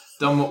hadn't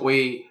done what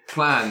we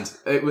planned,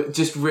 it was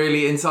just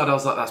really inside. I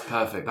was like, that's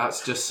perfect.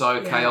 That's just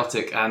so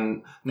chaotic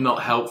and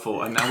not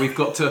helpful. And now we've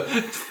got to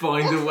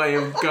find a way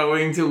of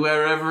going to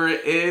wherever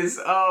it is.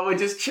 Oh, we're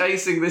just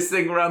chasing this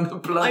thing around the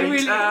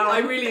bloody town. I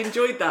really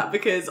enjoyed that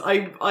because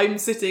I'm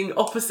sitting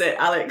opposite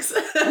Alex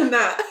and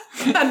Nat,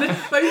 and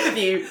both of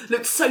you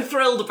looked so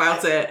thrilled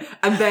about it,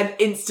 and then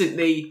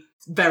instantly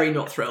very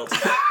not thrilled.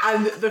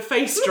 And the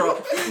face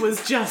drop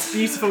was just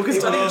beautiful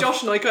because I think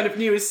Josh and I kind of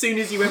knew as soon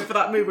as you went for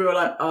that move, we were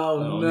like,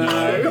 oh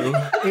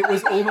no. It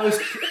was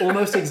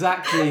almost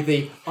exactly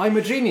the I'm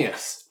a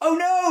genius. Oh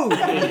no!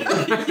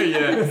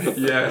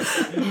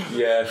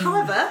 Yeah.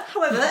 However,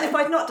 if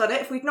I'd not done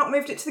it, if we'd not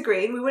moved it to the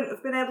green, we wouldn't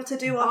have been able to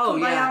do our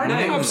Kumbaya No,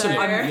 ending. I'm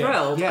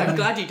thrilled. Yeah. I'm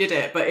glad you did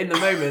it, but in the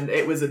moment,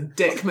 it was a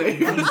dick move.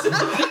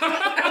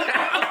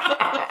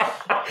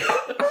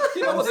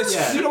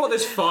 You know what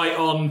this fight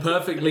on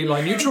perfectly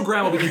neutral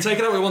ground where we can take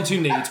it out we want to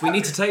needs. We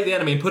need to take the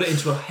enemy and put it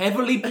into a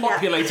heavily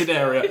populated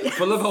area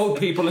full of old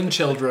people and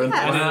children.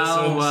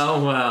 And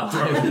Well.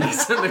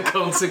 These are the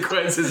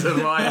consequences of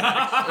my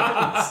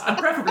actions. And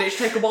preferably it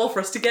should take a while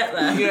for us to get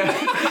there. Yeah.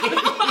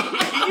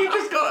 You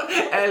just got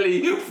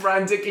Ellie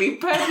frantically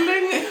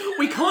pedaling.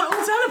 We can't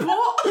all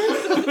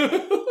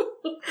teleport!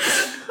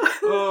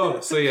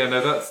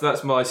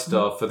 That's my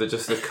star for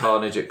the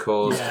carnage it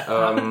caused.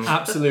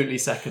 Absolutely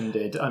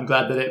seconded. I'm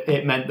glad that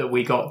it meant that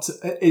we got.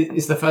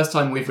 It's the first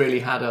time we've really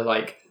had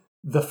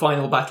the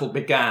final battle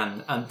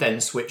began and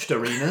then switched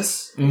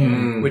arenas,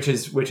 which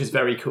is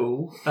very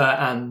cool.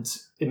 And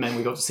it meant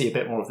we got to see a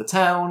bit more of the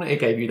town. It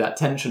gave you that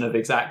tension of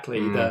exactly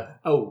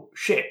oh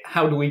shit,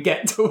 how do we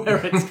get to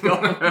where it's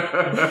gone?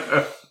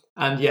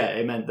 And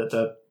it meant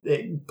that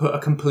it put a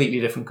completely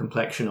different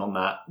complexion on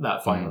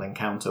that final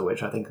encounter,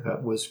 which I think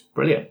was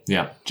brilliant.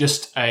 Yeah,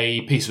 just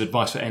a piece of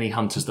advice for any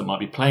hunters that might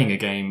be playing a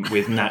game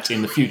with Nat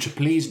in the future.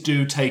 Please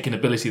do take an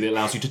ability that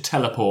allows you to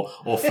teleport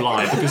or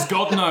fly, because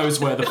God knows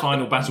where the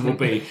final battle will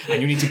be,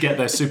 and you need to get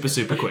there super,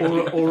 super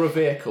quickly. Or a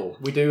vehicle.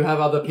 We do have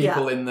other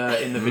people in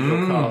the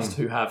video cast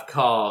who have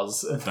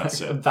cars and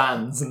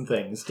vans and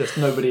things. Just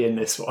nobody in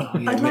this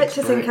one. I'd like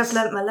to think I've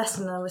learnt my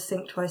lesson and I was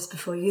think twice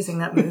before using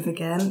that move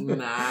again.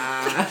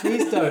 Nah.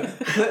 Please don't.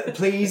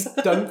 Please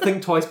don't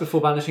think twice before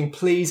banishing.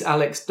 Please,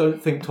 Alex,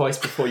 don't think twice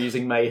before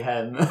using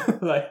mayhem.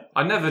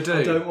 I never do.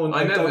 I don't want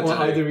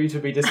either of you to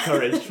be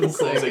discouraged from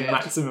causing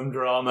maximum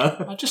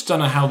drama. I just don't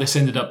know how this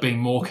ended up being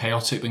more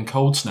chaotic than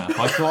Cold Snap.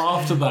 I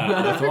thought after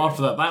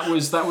that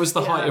was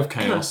the height of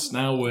chaos.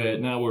 Now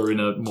we're in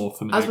a more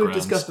familiar As we've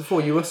grounds. discussed before,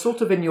 you were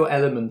sort of in your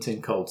element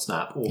in Cold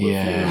Snap, all of you.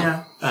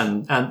 Yeah.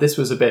 And this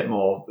was a bit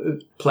more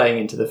playing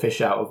into the fish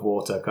out of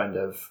water kind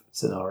of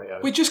scenario.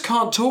 We just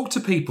can't talk to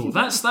people.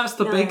 That's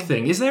the big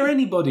thing. Is there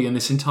anybody in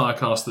this entire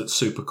cast that's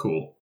super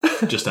cool?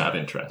 Just out of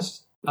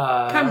interest.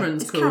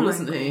 Cameron's cool,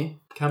 isn't he?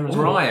 Cameron's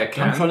Briar I'm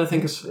can. trying to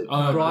think of...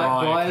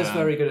 Briar's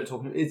very good at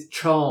talking. It's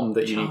charm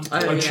that you need to do.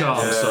 Oh,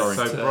 Charm, sorry.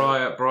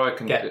 So Briar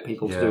can get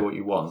people to do what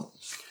you want.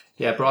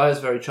 Yeah, Briar's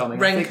very charming.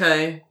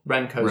 Renko.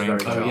 Renko's very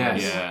charming.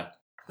 yes.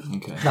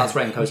 Okay. That's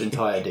Renko's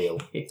entire deal.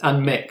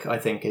 And Mick, I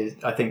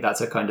think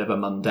that's a kind of a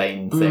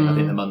mundane thing. I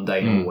think the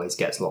mundane always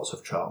gets lots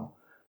of charm.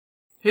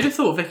 Who'd have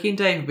thought Vicky and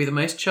Dave would be the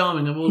most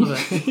charming of all of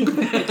us?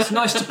 It's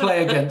nice to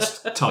play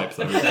against type,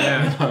 though.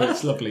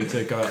 It's lovely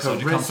to go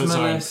outside your comfort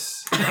zone.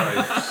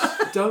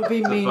 Don't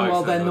be mean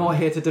while they're not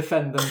here to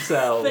defend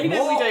themselves. They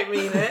know we don't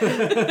mean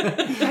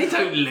it. They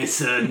don't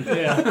listen.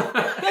 Yeah.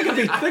 They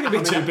could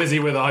be too busy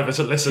with Ivor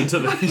to listen to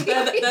these.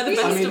 They're the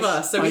best of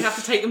us, so we have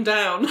to take them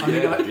down.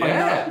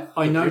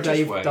 I know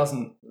Dave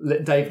doesn't.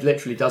 Dave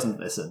literally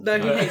doesn't listen. No,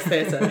 he hates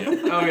theatre.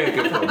 Oh yeah,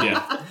 good point.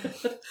 Yeah.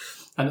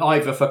 And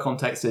Ivor, for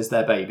context, is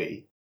their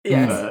baby.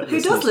 Yes.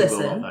 Who does listeners who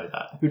will listen? not know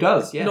that. Who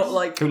does? Yes. Not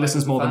like... Who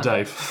listens more than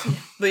Dave?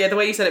 But yeah, the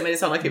way you said it made it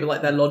sound like it was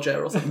like their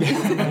lodger or something.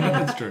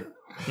 That's true.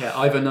 Yeah,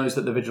 Ivor knows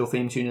that the Vigil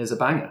theme tune is a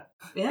banger.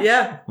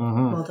 Yeah.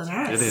 Well done,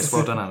 Alex. It is.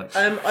 Well done, Alex.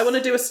 I want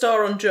to do a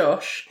star on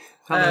Josh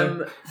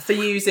for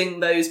using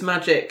those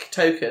magic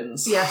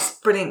tokens. Yes,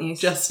 brilliant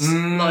news. Just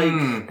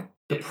like...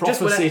 The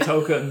prophecy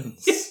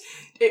tokens.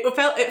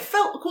 It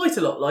felt quite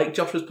a lot like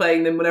Josh was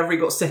playing them whenever he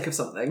got sick of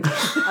something.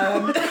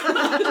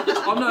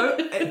 Oh no!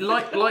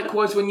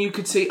 Likewise, when you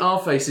could see our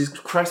faces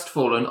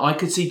crestfallen, I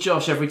could see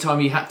Josh every time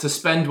he had to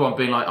spend one,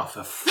 being like, "Oh,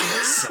 for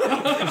fuck's sake!"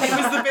 It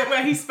was the bit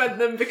where he spent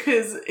them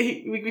because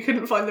we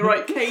couldn't find the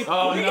right cable.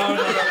 Oh no!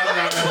 He's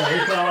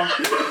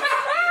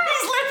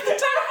left the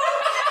table.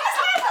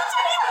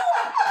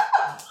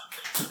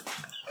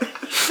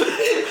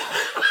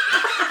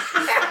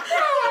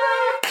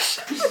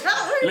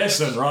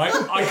 Listen, right?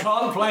 I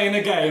can't play in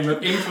a game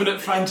of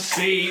infinite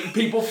fantasy,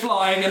 people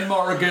flying in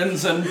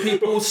Morrigans and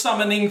people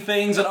summoning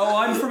things and, oh,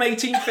 I'm from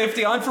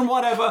 1850, I'm from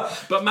whatever.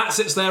 But Matt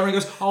sits there and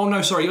goes, oh,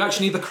 no, sorry, you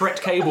actually need the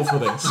correct cable for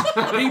this.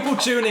 People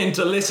tune in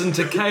to listen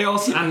to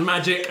chaos and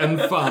magic and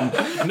fun,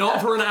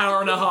 not for an hour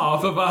and a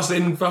half of us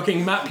in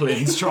fucking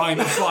Maplins trying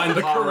to find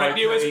the correct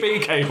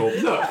USB cable.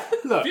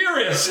 Look.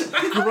 Furious!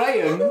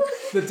 Graham,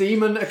 the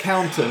demon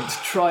accountant,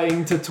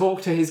 trying to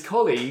talk to his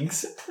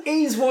colleagues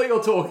is what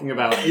you're talking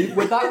about.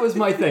 That was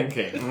my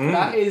thinking.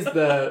 That is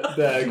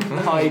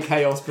the high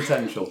chaos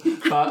potential.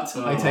 But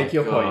I take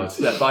your point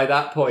that by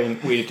that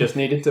point we just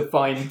needed to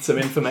find some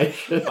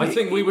information. I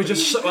think we were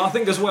just, I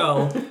think as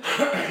well,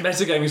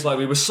 metagaming is like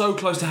we were so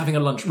close to having a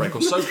lunch break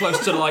or so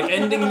close to like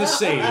ending the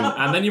scene,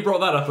 and then you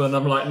brought that up and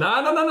I'm like, no.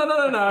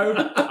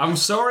 I'm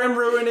sorry I'm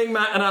ruining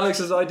Matt and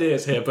Alex's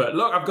ideas here, but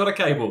look, I've got a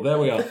cable. There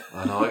we are.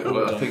 I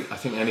know. I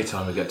think any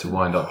time we get to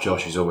wind up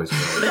Josh is always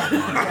great. In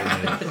my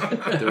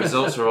opinion. The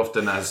results are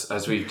often,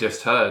 as we've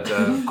just heard,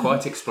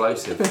 quite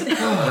explosive.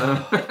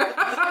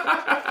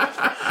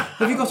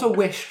 Have you got a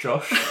wish,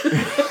 Josh?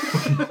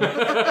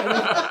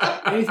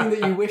 Anything that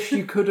you wish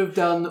you could have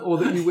done or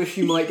that you wish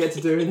you might get to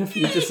do in a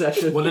future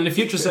session? Well, in a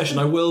future session,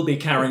 I will be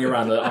carrying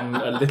around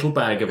a little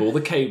bag of all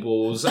the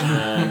cables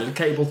and the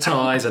cable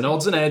ties and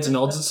odds and ends and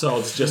odds and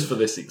sods just for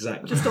this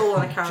exact. Just all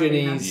on a carabiner.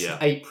 Ginny's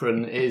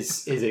apron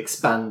is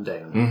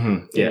expanding.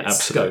 Mm-hmm. Yeah, its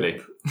absolutely.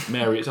 scope.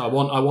 Mary, I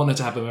want her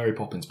to have a Mary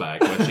Poppins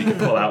bag where she can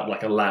pull out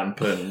like a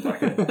lamp and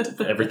like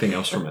everything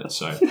else from it.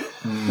 So,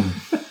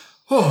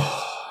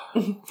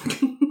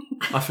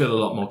 I feel a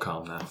lot more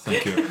calm now.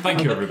 Thank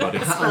you, everybody.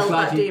 I'm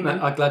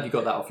glad you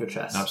got that off your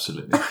chest.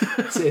 Absolutely.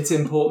 It's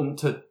important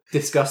to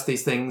discuss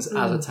these things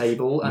at a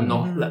table and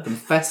not let them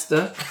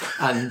fester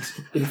and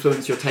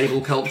influence your table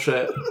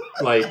culture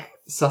like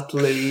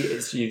subtly.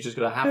 You just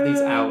got to have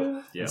these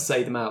out and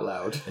say them out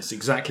loud. It's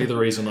exactly the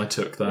reason I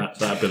took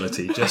that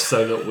ability, just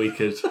so that we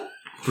could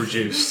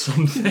produce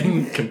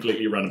something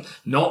completely random.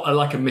 Not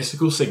like a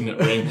mystical signet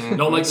ring,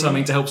 not like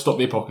something to help stop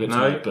the apocalypse,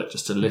 but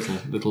just a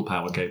little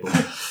power cable.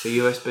 The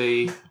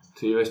USB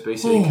to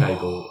USB-C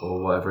cable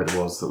or whatever it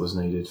was that was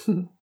needed.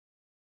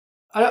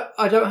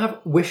 I don't have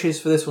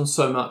wishes for this one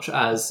so much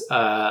as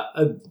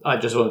I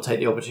just want to take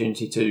the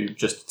opportunity to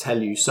just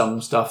tell you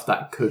some stuff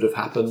that could have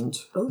happened.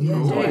 Oh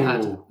yeah.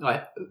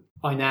 So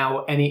I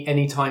now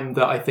any time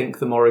that I think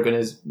the Morrigan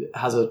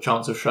has a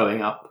chance of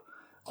showing up,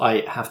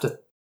 I have to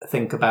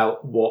think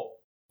about what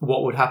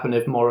would happen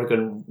if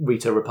Morrigan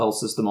Rita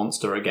repulses the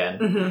monster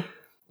again,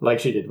 like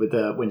she did with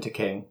the Winter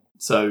King.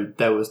 So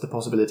there was the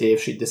possibility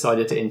if she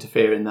decided to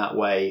interfere in that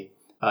way.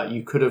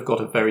 You could have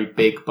got a very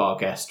big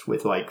Barghest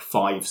with like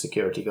 5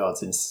 security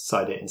guards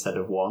inside it instead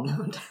of 1.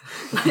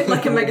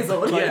 like a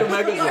Megazord.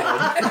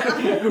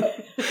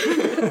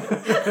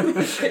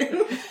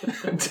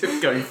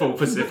 Going full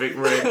Pacific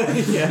Rim.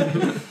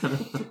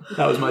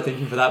 That was my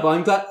thinking for that.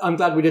 But I'm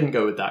glad we didn't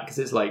go with that because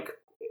it's like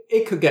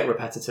it could get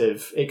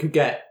repetitive. It could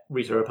get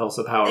Rita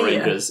Repulsa Power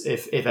Rangers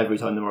if every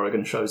time the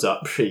Morrigan shows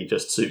up, she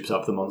just soups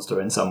up the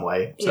monster in some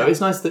way. So it's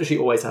nice that she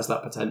always has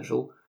that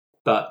potential.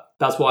 But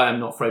that's why I'm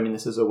not framing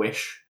this as a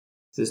wish.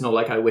 It's not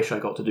like I wish I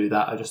got to do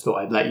that. I just thought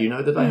I'd let you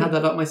know that I had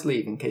that up my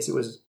sleeve in case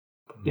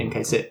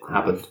it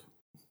happened.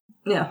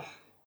 Yeah.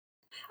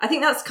 I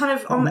think that's kind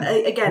of,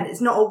 again,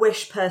 it's not a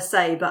wish per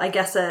se, but I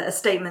guess a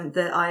statement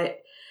that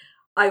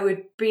I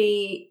would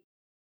be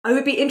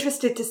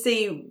interested to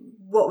see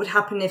what would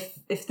happen if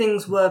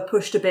things were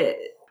pushed a bit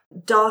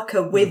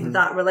darker with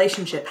that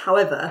relationship.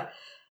 However,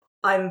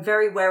 I'm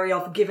very wary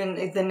of,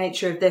 given the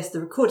nature of this, the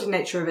recorded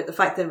nature of it, the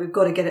fact that we've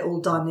got to get it all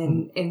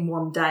done in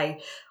one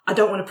day. I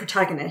don't want a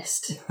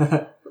protagonist,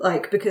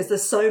 because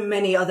there's so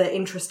many other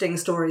interesting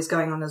stories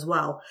going on as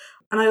well.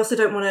 And I also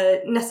don't want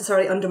to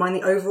necessarily undermine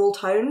the overall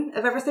tone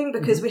of everything,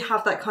 because we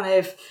have that kind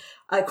of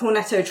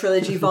Cornetto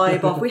trilogy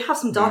vibe of, we have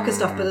some darker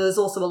stuff, but there's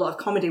also a lot of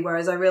comedy,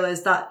 whereas I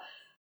realised that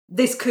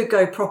this could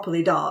go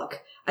properly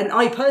dark. And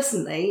I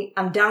personally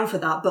am down for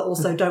that, but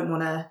also don't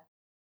want to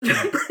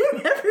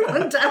bring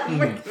everyone down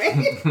with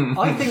me.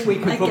 I think we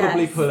could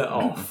probably guess. pull it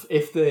off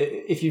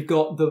if you've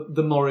got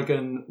the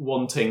Morrigan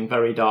wanting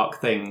very dark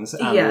things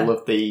and all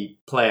of the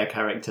player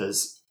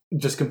characters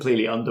just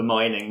completely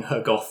undermining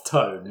her goth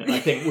tone. I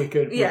think we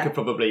could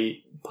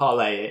probably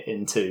parlay it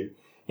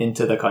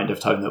into the kind of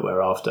tone that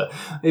we're after.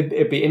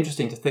 It'd be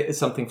interesting to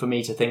something for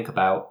me to think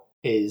about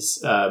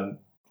is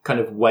kind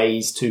of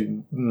ways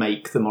to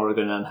make the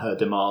Morrigan and her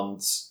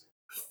demands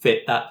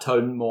fit that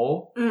tone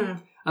more.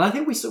 And I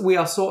think we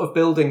are sort of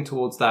building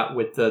towards that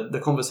with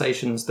the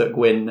conversations that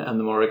Gwyn and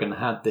the Morrigan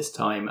had this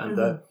time, and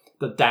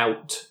the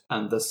doubt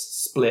and the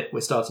split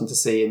we're starting to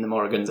see in the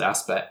Morrigan's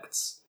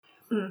aspects.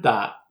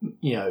 That,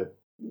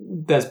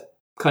 there's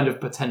kind of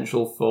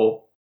potential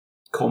for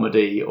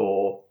comedy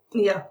or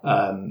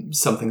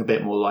something a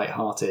bit more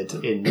lighthearted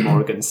in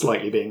Morrigan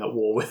slightly being at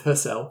war with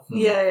herself.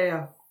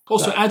 Yeah.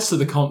 Also adds to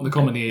the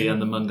comedy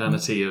and the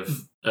mundanity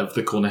of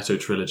the Cornetto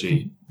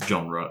trilogy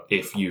genre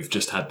if you've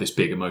just had this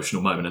big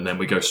emotional moment and then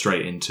we go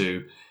straight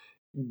into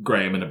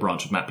Graham and a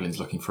branch of Maplins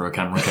looking for a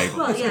camera cable.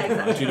 Well, yeah,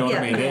 exactly. Do you know what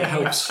I mean? Yeah. It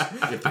helps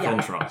with the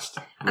contrast.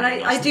 And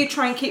I do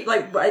try and keep,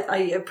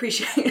 I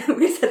appreciate,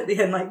 we said at the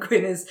end,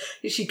 Gwyn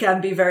she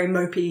can be very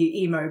mopey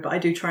emo, but I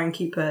do try and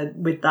keep her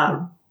with that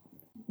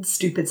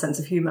stupid sense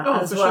of humour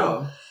as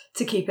well. Sure.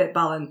 To keep it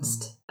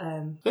balanced.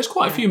 There's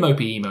quite a few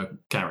mopey emo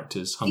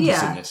characters,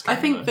 hunters in this game. I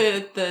think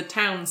the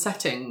town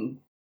setting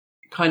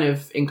kind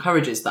of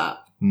encourages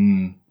that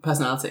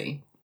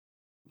personality,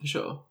 for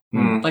sure.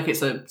 Like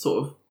it's a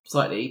sort of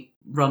slightly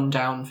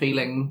run-down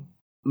feeling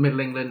Middle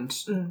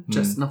England,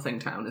 just nothing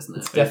town, isn't it?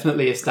 It's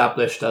definitely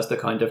established as the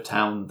kind of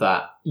town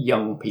that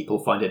young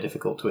people find it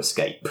difficult to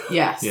escape.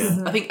 Yes.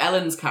 Yeah. I think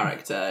Ellen's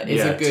character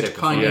is a good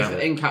kind of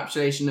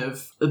encapsulation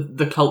of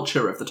the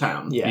culture of the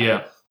town.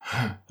 Yeah.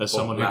 As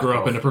someone who grew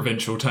up in a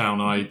provincial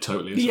town, I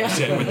totally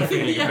associate with the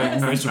feeling of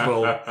being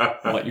miserable,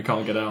 like you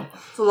can't get out.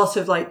 It's a lot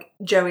of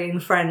Joey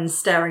and friends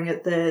staring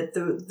at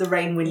the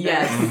rain window.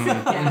 Yes.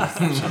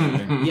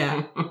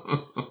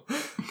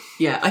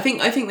 Yeah. I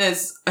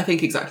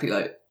think exactly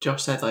like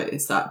Josh said,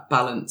 it's that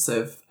balance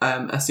of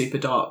a super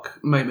dark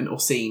moment or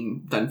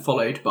scene then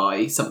followed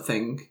by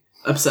something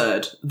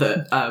absurd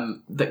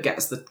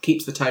that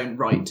keeps the tone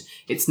right.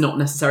 It's not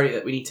necessarily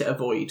that we need to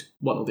avoid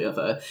one or the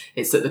other.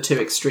 It's that the two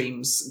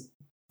extremes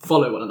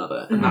follow one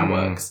another, and that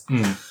works.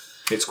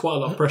 It's quite a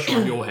lot of pressure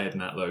on your head,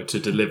 Nat, though, to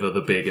deliver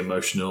the big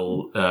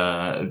emotional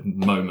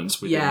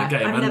moments within the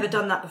game. I've never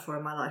done that before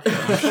in my life.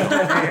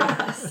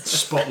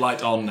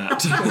 Spotlight on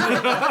Nat.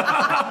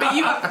 But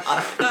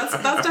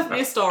that's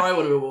definitely a star I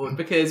want to award,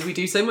 because we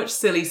do so much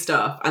silly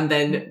stuff, and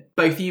then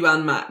both you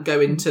and Matt go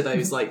into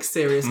those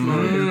serious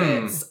Morrigan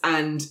bits,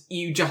 and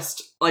you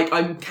just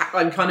I'm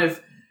kind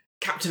of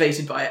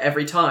captivated by it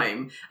every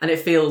time, and it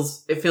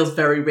feels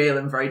very real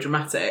and very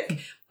dramatic,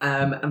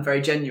 and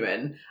very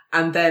genuine.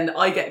 And then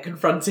I get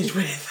confronted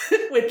with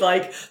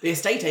the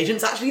estate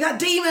agent's actually that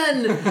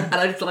demon, and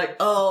I'm just like,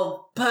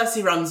 oh,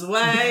 Percy runs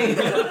away.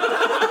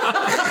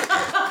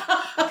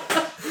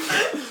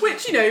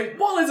 Which,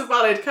 while is a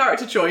valid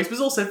character choice,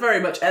 was also very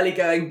much Ellie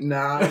going,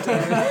 nah,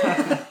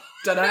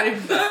 don't know.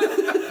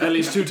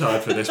 Ellie's too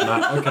tired for this,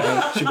 Matt.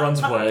 Okay, she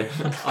runs away.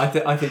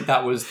 I think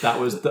that was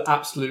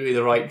absolutely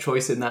the right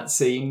choice in that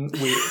scene.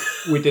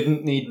 We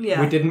didn't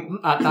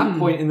at that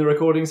point in the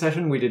recording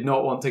session, we did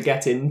not want to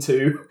get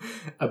into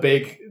a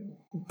big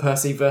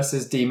Percy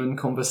versus demon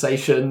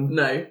conversation.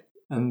 No.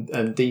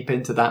 And deep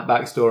into that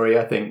backstory.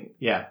 I think,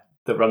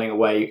 the running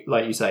away,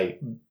 like you say,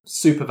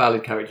 super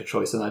valid character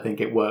choice, and I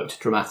think it worked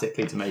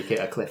dramatically to make it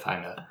a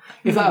cliffhanger.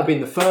 If that had been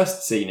the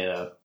first scene in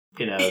a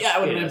it would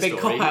have been a big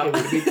story, cop-out.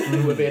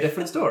 It would be a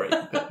different story.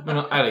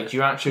 Ellie, do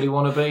you actually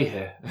want to be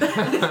here?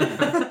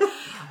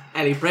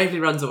 Ellie bravely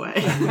runs away.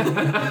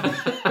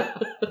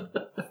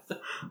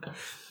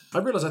 I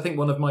realise I think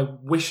one of my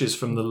wishes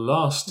from the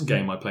last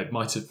game I played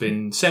might have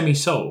been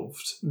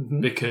semi-solved,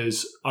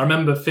 because I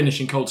remember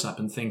finishing Cold Snap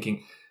and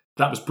thinking,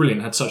 that was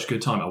brilliant, I had such a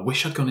good time. I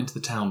wish I'd gone into the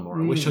town more.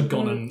 I wish I'd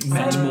gone and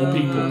met more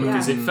people,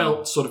 because it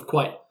felt sort of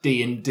quite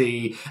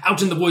D&D,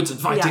 out in the woods and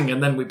fighting,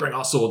 and then we bring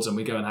our swords and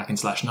we go and hack and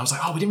slash. And I was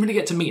like, we didn't really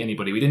get to meet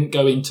anybody. We didn't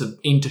go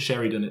into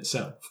Sheridan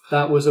itself.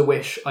 That was a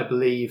wish, I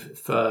believe,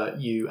 for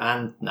you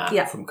and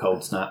Nat from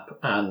Cold Snap,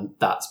 and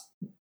that's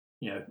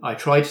I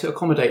tried to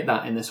accommodate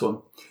that in this one.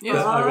 Yeah.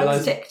 But I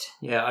realised, Sticked.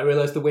 I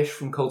realised the wish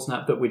from Cold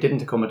Snap that we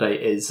didn't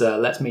accommodate is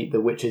let's meet the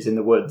witches in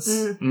the woods.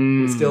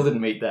 We still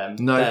didn't meet them.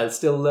 No. They're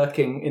still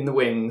lurking in the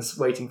wings,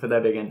 waiting for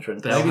their big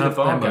entrance. They'll Maybe have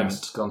the their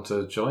barman's moment. gone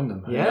to join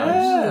them. Who knows?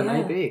 Yeah,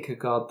 maybe it could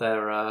guard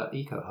their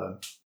eco home.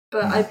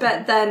 But I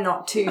bet they're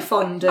not too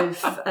fond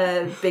of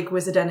big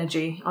wizard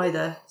energy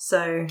either.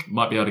 So,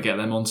 Might be able to get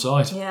them on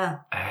side. yeah.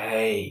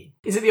 Hey.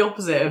 Is it the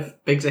opposite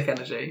of big dick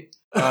energy?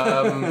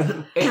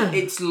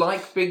 It's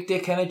like Big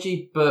Dick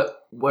Energy,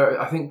 but where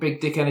I think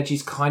Big Dick Energy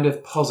is kind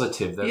of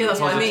positive. Yeah, that's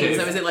what I mean.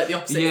 So is it like the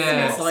opposite?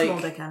 Yeah. It's like Small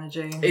dick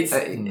energy.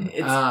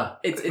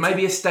 it's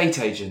maybe a state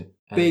agent.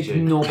 Big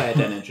energy. knobhead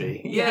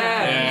energy.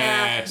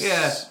 Yeah.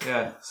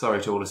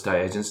 Sorry to all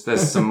estate agents.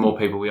 There's some more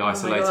people we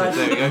isolated. God.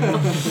 There we go. We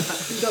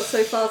got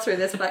so far through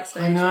this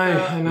backstage. I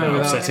know. Not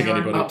without upsetting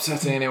anybody.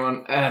 Upsetting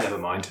anyone. Never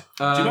mind.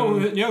 Do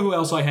you know who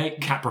else I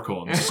hate?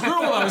 Capricorns. Screw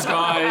all those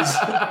guys.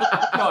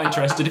 Not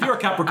interested. If you're a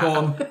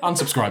Capricorn,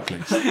 unsubscribe,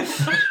 please. That's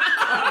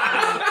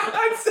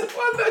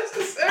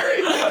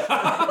unnecessary.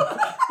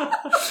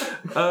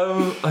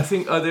 I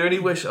think the only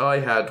wish I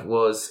had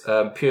was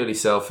purely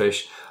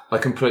selfish. I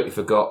completely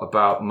forgot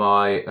about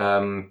my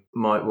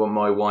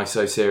my Why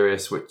So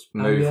Serious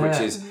move,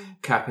 which is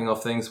capping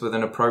off things with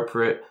an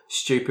appropriate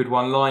stupid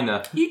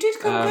one-liner. You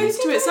did come close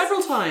to it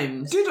several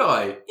times. Did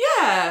I?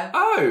 Yeah.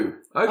 Oh,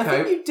 okay. I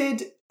think you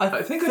did.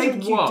 I think I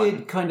did you one.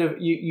 did kind of.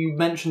 You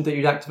mentioned that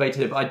you'd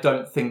activated it, but I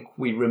don't think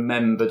we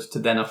remembered to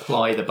then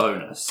apply the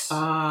bonus.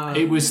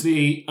 It was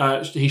the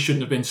he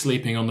shouldn't have been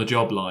sleeping on the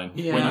job line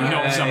when you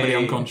knock somebody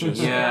unconscious.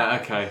 Yeah.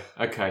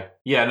 Okay.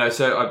 Yeah. No.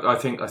 So I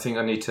think I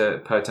need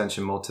to pay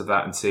attention more to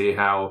that and see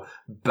how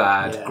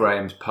bad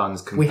Graham's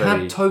puns can we be.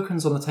 had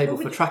tokens on the table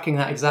for tracking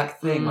that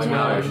exact thing. I so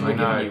know, I should have I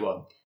know. given you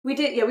one. We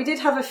did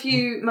have a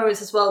few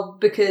moments as well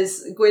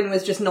because Gwyn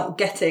was just not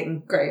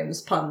getting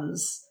Graham's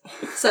puns.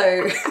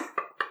 So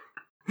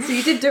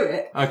you did do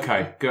it.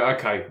 Okay. Good.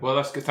 Okay. Well,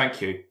 that's good.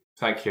 Thank you.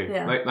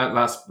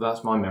 Yeah.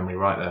 That's my memory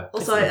right there.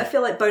 Also, I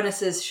feel like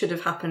bonuses should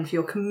have happened for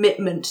your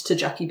commitment to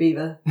Jackie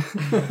Beaver.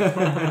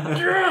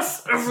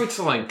 Yes, every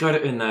time. Got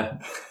it in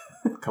there.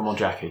 Come on,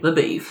 Jackie. The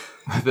beef.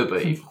 The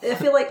beef. I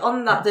feel like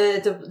on that,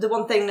 the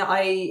one thing that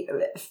I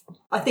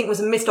think was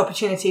a missed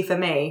opportunity for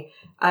me,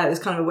 it was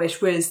kind of a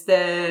wish, was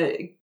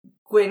the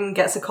Gwyn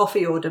gets a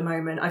coffee order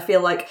moment. I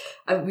feel like,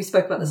 we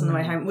spoke about this on the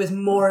way home, was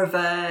more of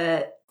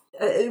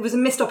it was a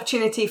missed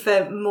opportunity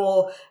for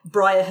more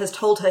Briar has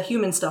told her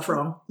human stuff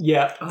wrong.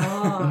 Yeah.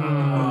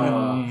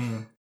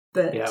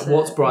 But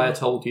what's Briar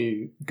told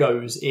you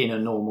goes in a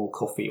normal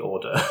coffee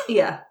order.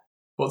 Yeah.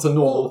 What's a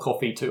normal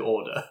coffee to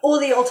order? Or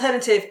the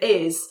alternative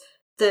is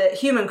that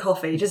human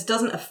coffee just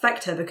doesn't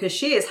affect her because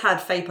she has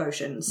had Fey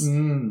potions,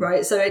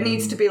 right? So it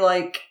needs to be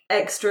like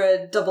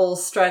extra double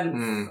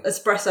strength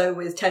espresso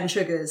with 10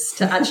 sugars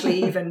to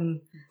actually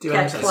even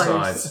get close.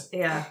 Sides.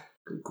 Yeah.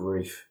 Good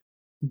grief.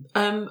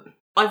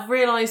 I've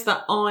realised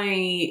that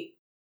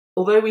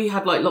although we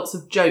had like lots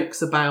of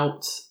jokes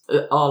about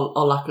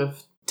our lack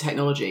of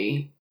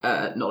technology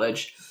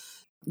knowledge,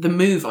 the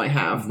move I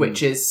have,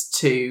 which is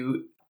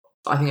to,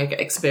 I think I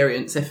get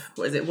experience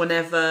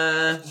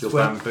whenever You're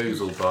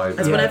bamboozled by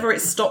the... whenever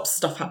it stops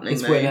stuff happening.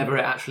 It's whenever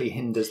it actually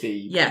hinders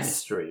the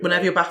mystery.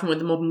 Whenever your battling with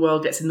the modern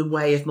world gets in the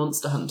way of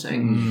monster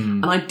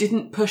hunting. And I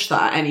didn't push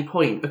that at any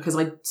point because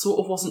I sort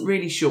of wasn't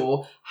really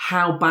sure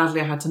how badly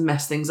I had to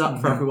mess things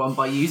up for everyone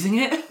by using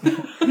it.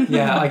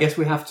 Yeah, I guess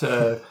we have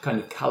to kind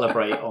of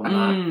calibrate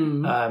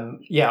on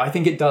that. I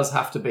think it does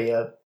have to be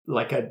a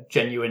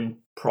genuine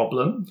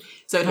problem.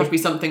 So it'd have to be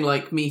something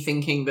like me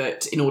thinking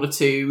that in order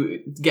to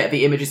get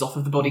the images off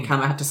of the body cam,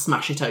 I had to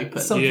smash it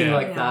open. Something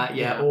like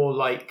that, or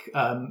like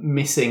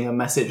missing a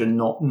message and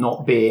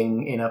not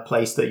being in a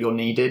place that you're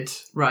needed.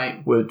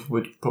 Right. Would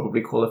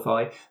probably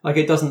qualify. Like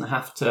it doesn't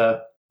have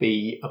to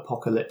be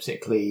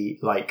apocalyptically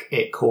like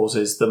it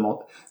causes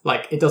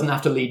it doesn't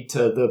have to lead to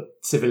the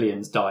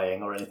civilians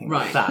dying or anything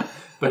like that.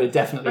 But it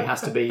definitely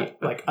has to be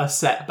like a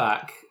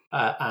setback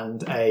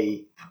and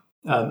a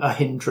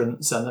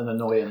hindrance and an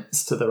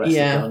annoyance to the rest of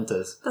the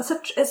hunters.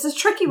 It's a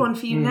tricky one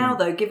for you now,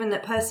 though, given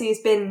that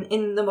Percy's been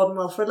in the modern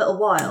world for a little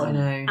while. I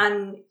know.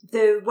 And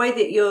the way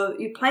that you're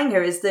playing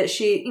her is that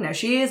she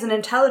is an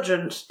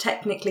intelligent,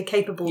 technically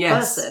capable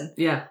person.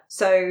 Yeah.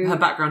 So her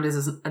background is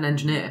as an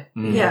engineer.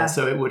 Yeah.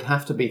 So it would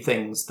have to be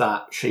things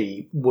that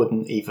she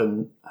wouldn't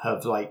even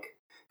have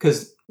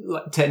because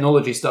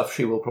technology stuff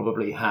she will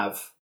probably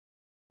have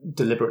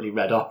deliberately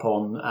read up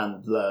on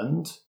and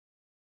learned.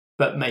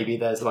 But maybe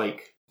there's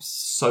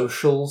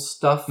social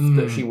stuff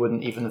that she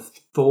wouldn't even have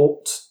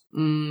thought.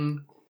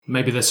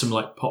 Maybe there's some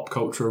pop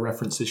culture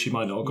references she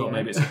might not have got. Yeah.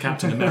 Maybe it's a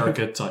Captain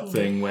America type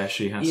thing where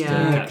she has to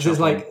catch up. Because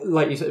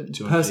like you said,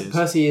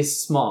 Percy is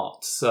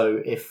smart.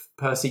 So if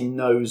Percy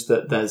knows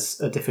that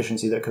there's a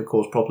deficiency that could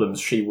cause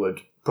problems, she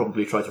would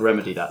probably try to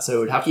remedy that. So it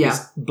would have to be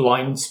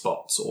blind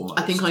spots almost.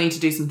 I think I need to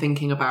do some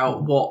thinking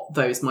about what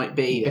those might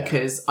be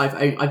because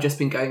I've just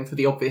been going for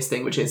the obvious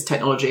thing, which is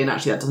technology, and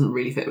actually that doesn't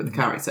really fit with the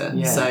character.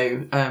 Yeah.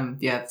 So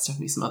there's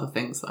definitely some other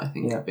things that I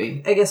think could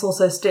be. I guess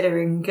also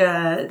steering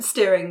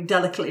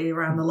delicately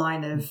around the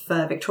line of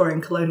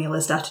Victorian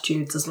colonialist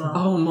attitudes as well.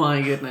 Oh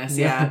my goodness!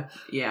 Yeah.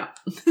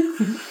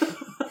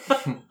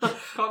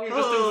 Can't you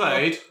just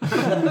invade?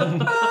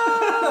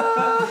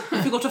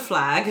 Have you got a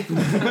flag?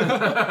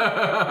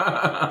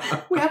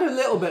 We had a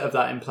little bit of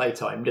that in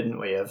playtime, didn't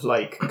we? Of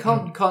like,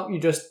 can't you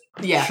just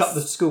shut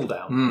the school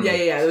down?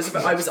 Yeah. I was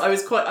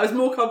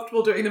more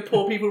comfortable doing the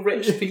poor people,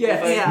 rich people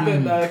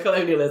than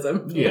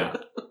colonialism. Yeah.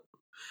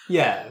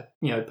 Yeah,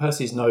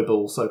 Percy's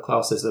noble, so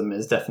classism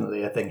is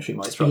definitely a thing she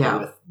might struggle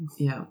with.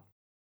 Yeah.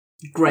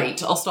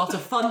 Great. I'll start a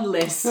fun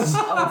list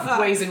of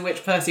ways in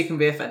which Percy can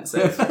be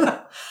offensive.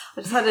 I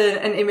just had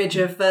an image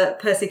of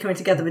Percy coming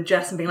together with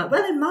Jess and being like,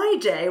 well, in my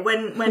day,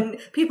 when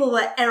people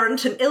were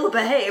errant and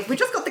ill-behaved, we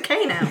just got the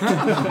cane out.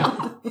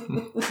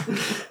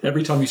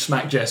 Every time you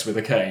smack Jess with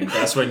a cane,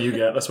 that's when you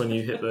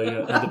hit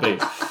the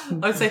beat.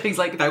 I'd say things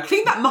like, now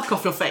clean that muck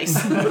off your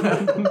face.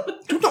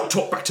 Do not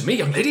talk back to me,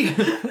 young lady.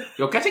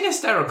 You're getting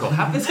hysterical.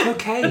 Have this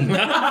cocaine.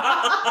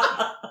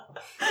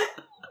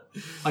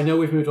 I know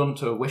we've moved on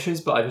to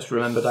wishes, but I just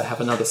remembered I have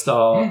another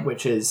star,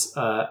 which is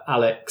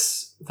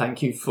Alex.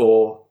 Thank you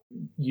for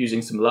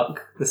using some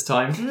luck this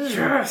time.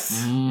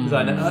 Yes. 'Cause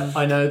I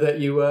know that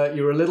you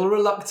were a little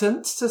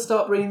reluctant to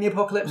start bringing the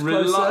apocalypse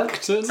closer.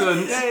 Reluctant.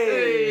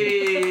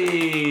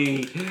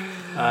 Hey.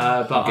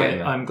 But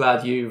I'm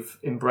glad you've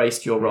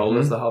embraced your role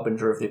as the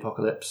harbinger of the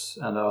apocalypse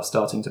and are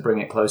starting to bring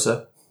it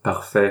closer.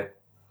 Parfait.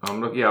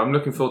 I'm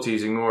looking forward to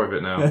using more of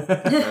it now.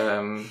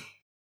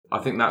 I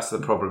think that's the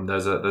problem.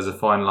 There's a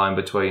fine line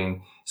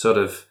between sort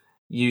of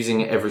using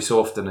it every so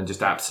often and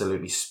just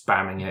absolutely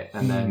spamming it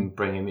and then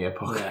bringing the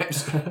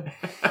apocalypse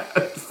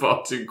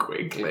far too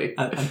quickly.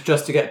 And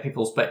just to get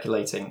people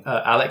speculating,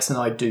 Alex and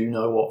I do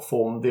know what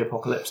form the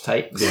apocalypse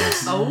takes.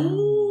 Yes.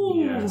 Oh.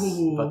 Yes.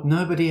 But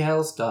nobody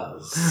else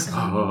does.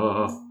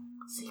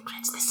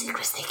 Secrets, the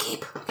secrets they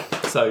keep.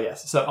 So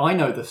yes,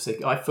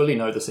 I fully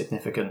know the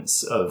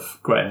significance of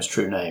Graham's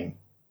true name.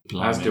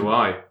 As do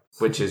I.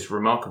 Which is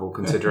remarkable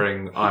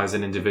considering I, as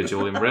an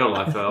individual in real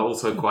life, are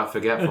also quite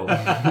forgetful.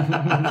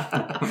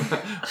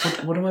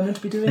 What am I meant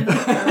to be doing?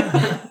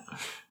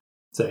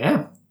 So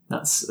yeah,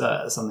 that's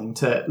something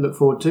to look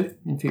forward to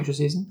in future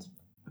seasons.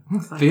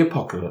 The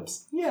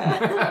apocalypse.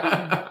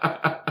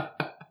 Yeah.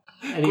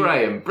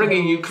 Graham,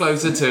 bringing you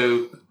closer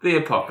to the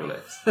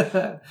apocalypse.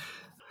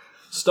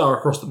 Star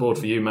across the board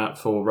for you, Matt,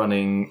 for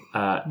running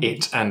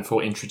it and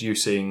for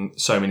introducing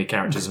so many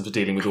characters and for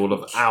dealing with all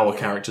of our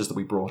characters that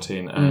we brought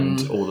in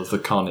and all of the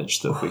carnage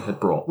that we had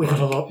brought. We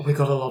got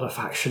a lot of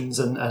factions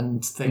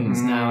and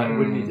things now.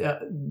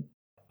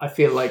 I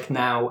feel like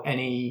now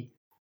any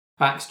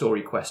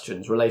backstory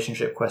questions,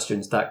 relationship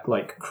questions that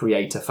like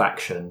create a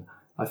faction,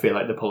 I feel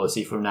like the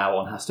policy from now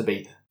on has to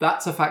be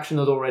that's a faction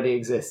that already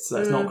exists.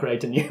 Let's not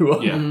create a new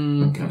one. Yeah.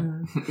 Okay.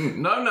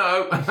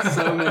 No.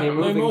 So many No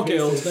moving more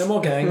guilds, pieces. no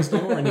more gangs,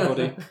 no more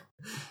anybody.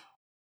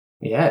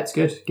 Yeah, it's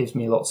good. It gives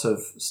me lots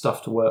of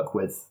stuff to work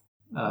with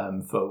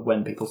for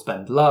when people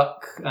spend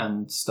luck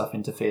and stuff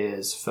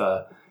interferes,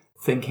 for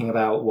thinking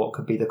about what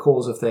could be the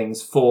cause of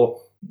things,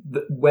 for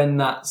when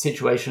that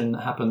situation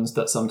happens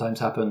that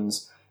sometimes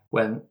happens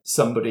when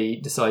somebody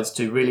decides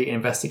to really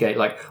investigate,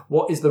 like,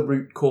 what is the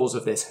root cause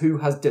of this? Who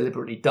has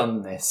deliberately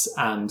done this?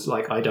 And,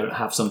 like, I don't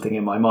have something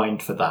in my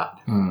mind for that.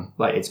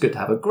 Like, it's good to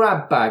have a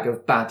grab bag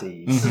of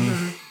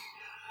baddies.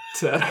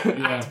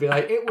 To be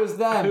like, it was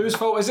them. Whose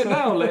fault is it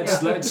now?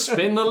 Let's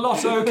spin the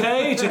lot,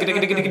 okay? It's this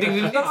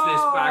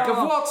bag of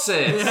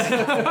what's-its.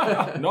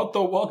 Not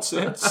the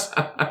what's-its.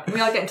 I mean,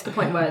 I'll get to the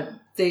point where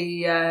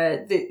the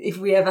if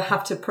we ever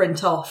have to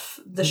print off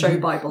the show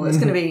Bible, it's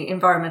going to be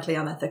environmentally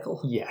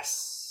unethical.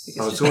 Yes.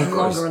 Because it's just getting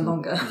longer and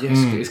longer. Yes,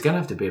 it's going to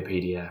have to be a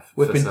PDF.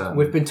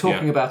 We've been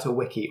talking about a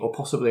wiki or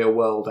possibly a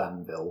world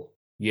anvil.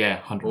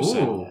 Yeah,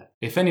 100%.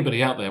 If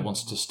anybody out there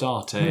wants to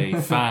start a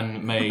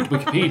fan-made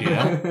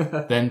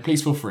Wikipedia, then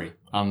please feel free,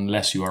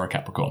 unless you are a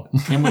Capricorn.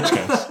 In which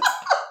case,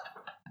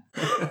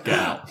 get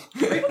out.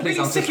 Please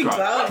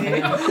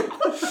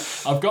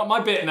unsubscribe. I've got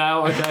my bit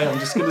now, okay, I'm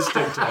just going to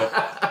stick to it.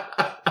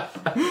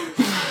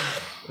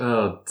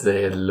 Oh,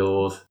 dear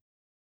Lord.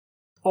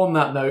 On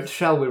that note,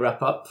 shall we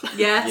wrap up?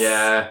 Yes.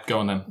 Yeah. Go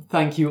on then.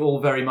 Thank you all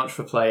very much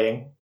for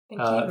playing, Thank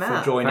you,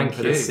 Matt. for joining Thank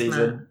for this you,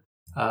 season.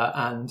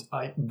 And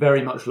I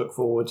very much look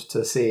forward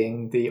to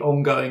seeing the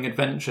ongoing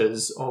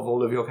adventures of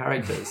all of your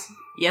characters.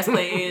 Yes,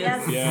 please.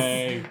 Yes.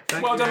 Yay.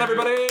 Well done,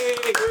 everybody!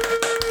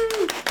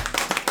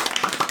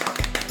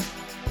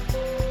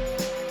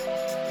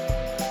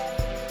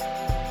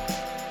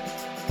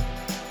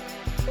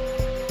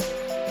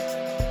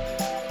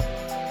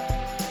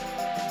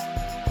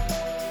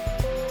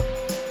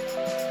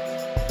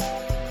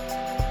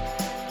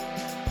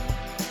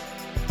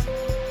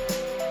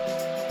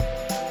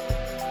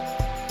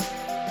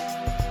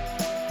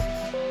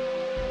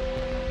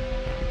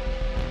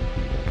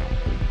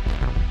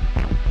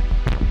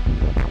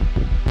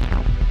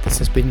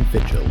 been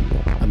Vigil,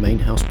 a main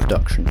house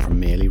production from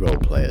Merely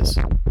Roleplayers.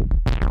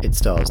 It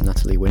stars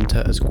Natalie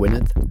Winter as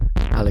Gwyneth,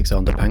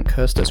 Alexander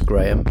Pankhurst as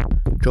Graham,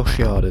 Josh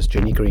Yard as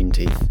Ginny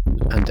Greenteeth,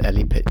 and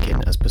Ellie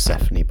Pitkin as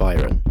Persephone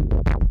Byron.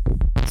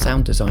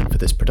 Sound design for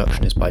this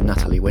production is by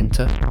Natalie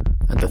Winter,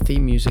 and the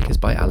theme music is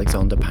by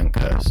Alexander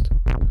Pankhurst.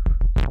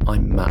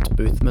 I'm Matt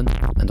Boothman,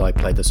 and I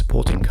play the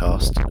supporting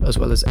cast, as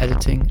well as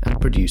editing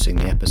and producing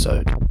the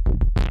episode.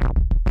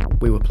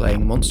 We were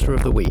playing Monster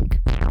of the Week,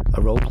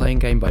 a role-playing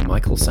game by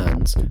Michael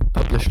Sands,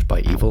 published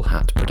by Evil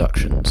Hat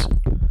Productions.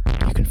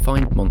 You can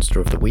find Monster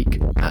of the Week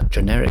at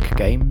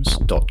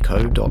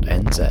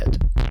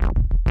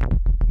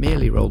genericgames.co.nz.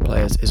 Merely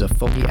Roleplayers is a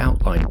Foggy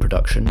Outline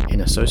production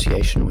in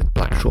association with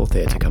Blackshaw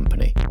Theatre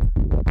Company.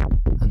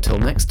 Until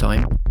next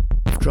time,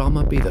 if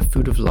drama be the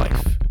food of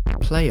life,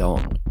 play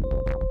on.